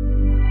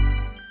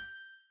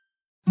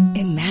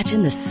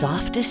 Imagine the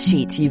softest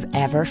sheets you've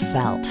ever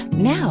felt.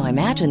 Now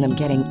imagine them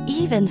getting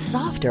even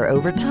softer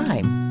over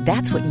time.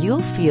 That's what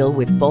you'll feel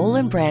with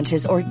Boll &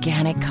 Branch's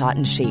organic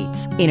cotton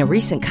sheets. In a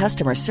recent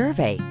customer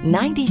survey,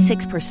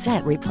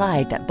 96%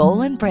 replied that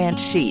Boll & Branch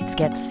sheets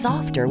get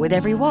softer with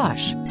every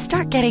wash.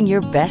 Start getting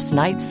your best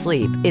night's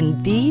sleep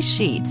in these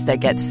sheets that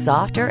get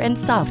softer and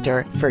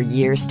softer for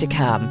years to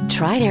come.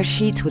 Try their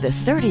sheets with a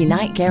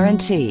 30-night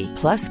guarantee.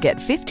 Plus, get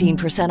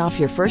 15% off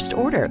your first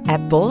order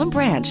at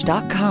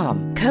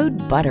bollandbranch.com. Code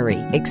BUTTERY.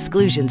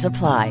 Exclusions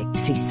apply.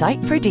 See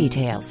site for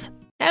details.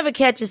 Ever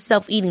catch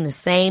yourself eating the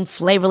same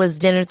flavorless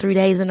dinner 3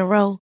 days in a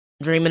row?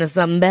 Dreaming of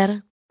something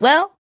better?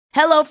 Well,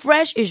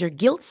 HelloFresh is your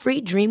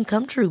guilt-free dream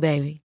come true,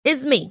 baby.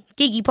 It's me,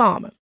 Keke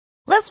Palmer.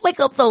 Let's wake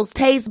up those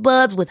taste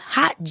buds with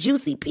hot,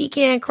 juicy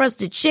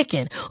pecan-crusted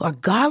chicken or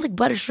garlic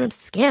butter shrimp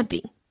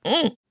scampi.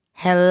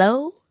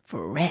 Hello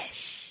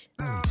Fresh.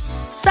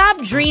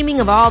 Stop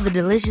dreaming of all the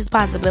delicious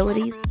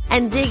possibilities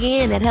and dig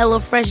in at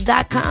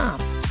HelloFresh.com.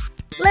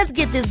 Let's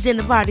get this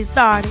dinner party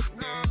started.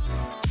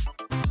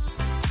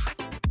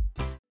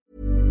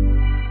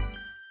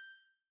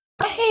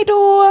 Hej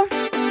då!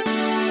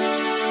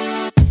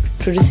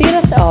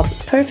 Producerat av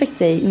Perfect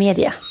Day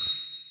Media.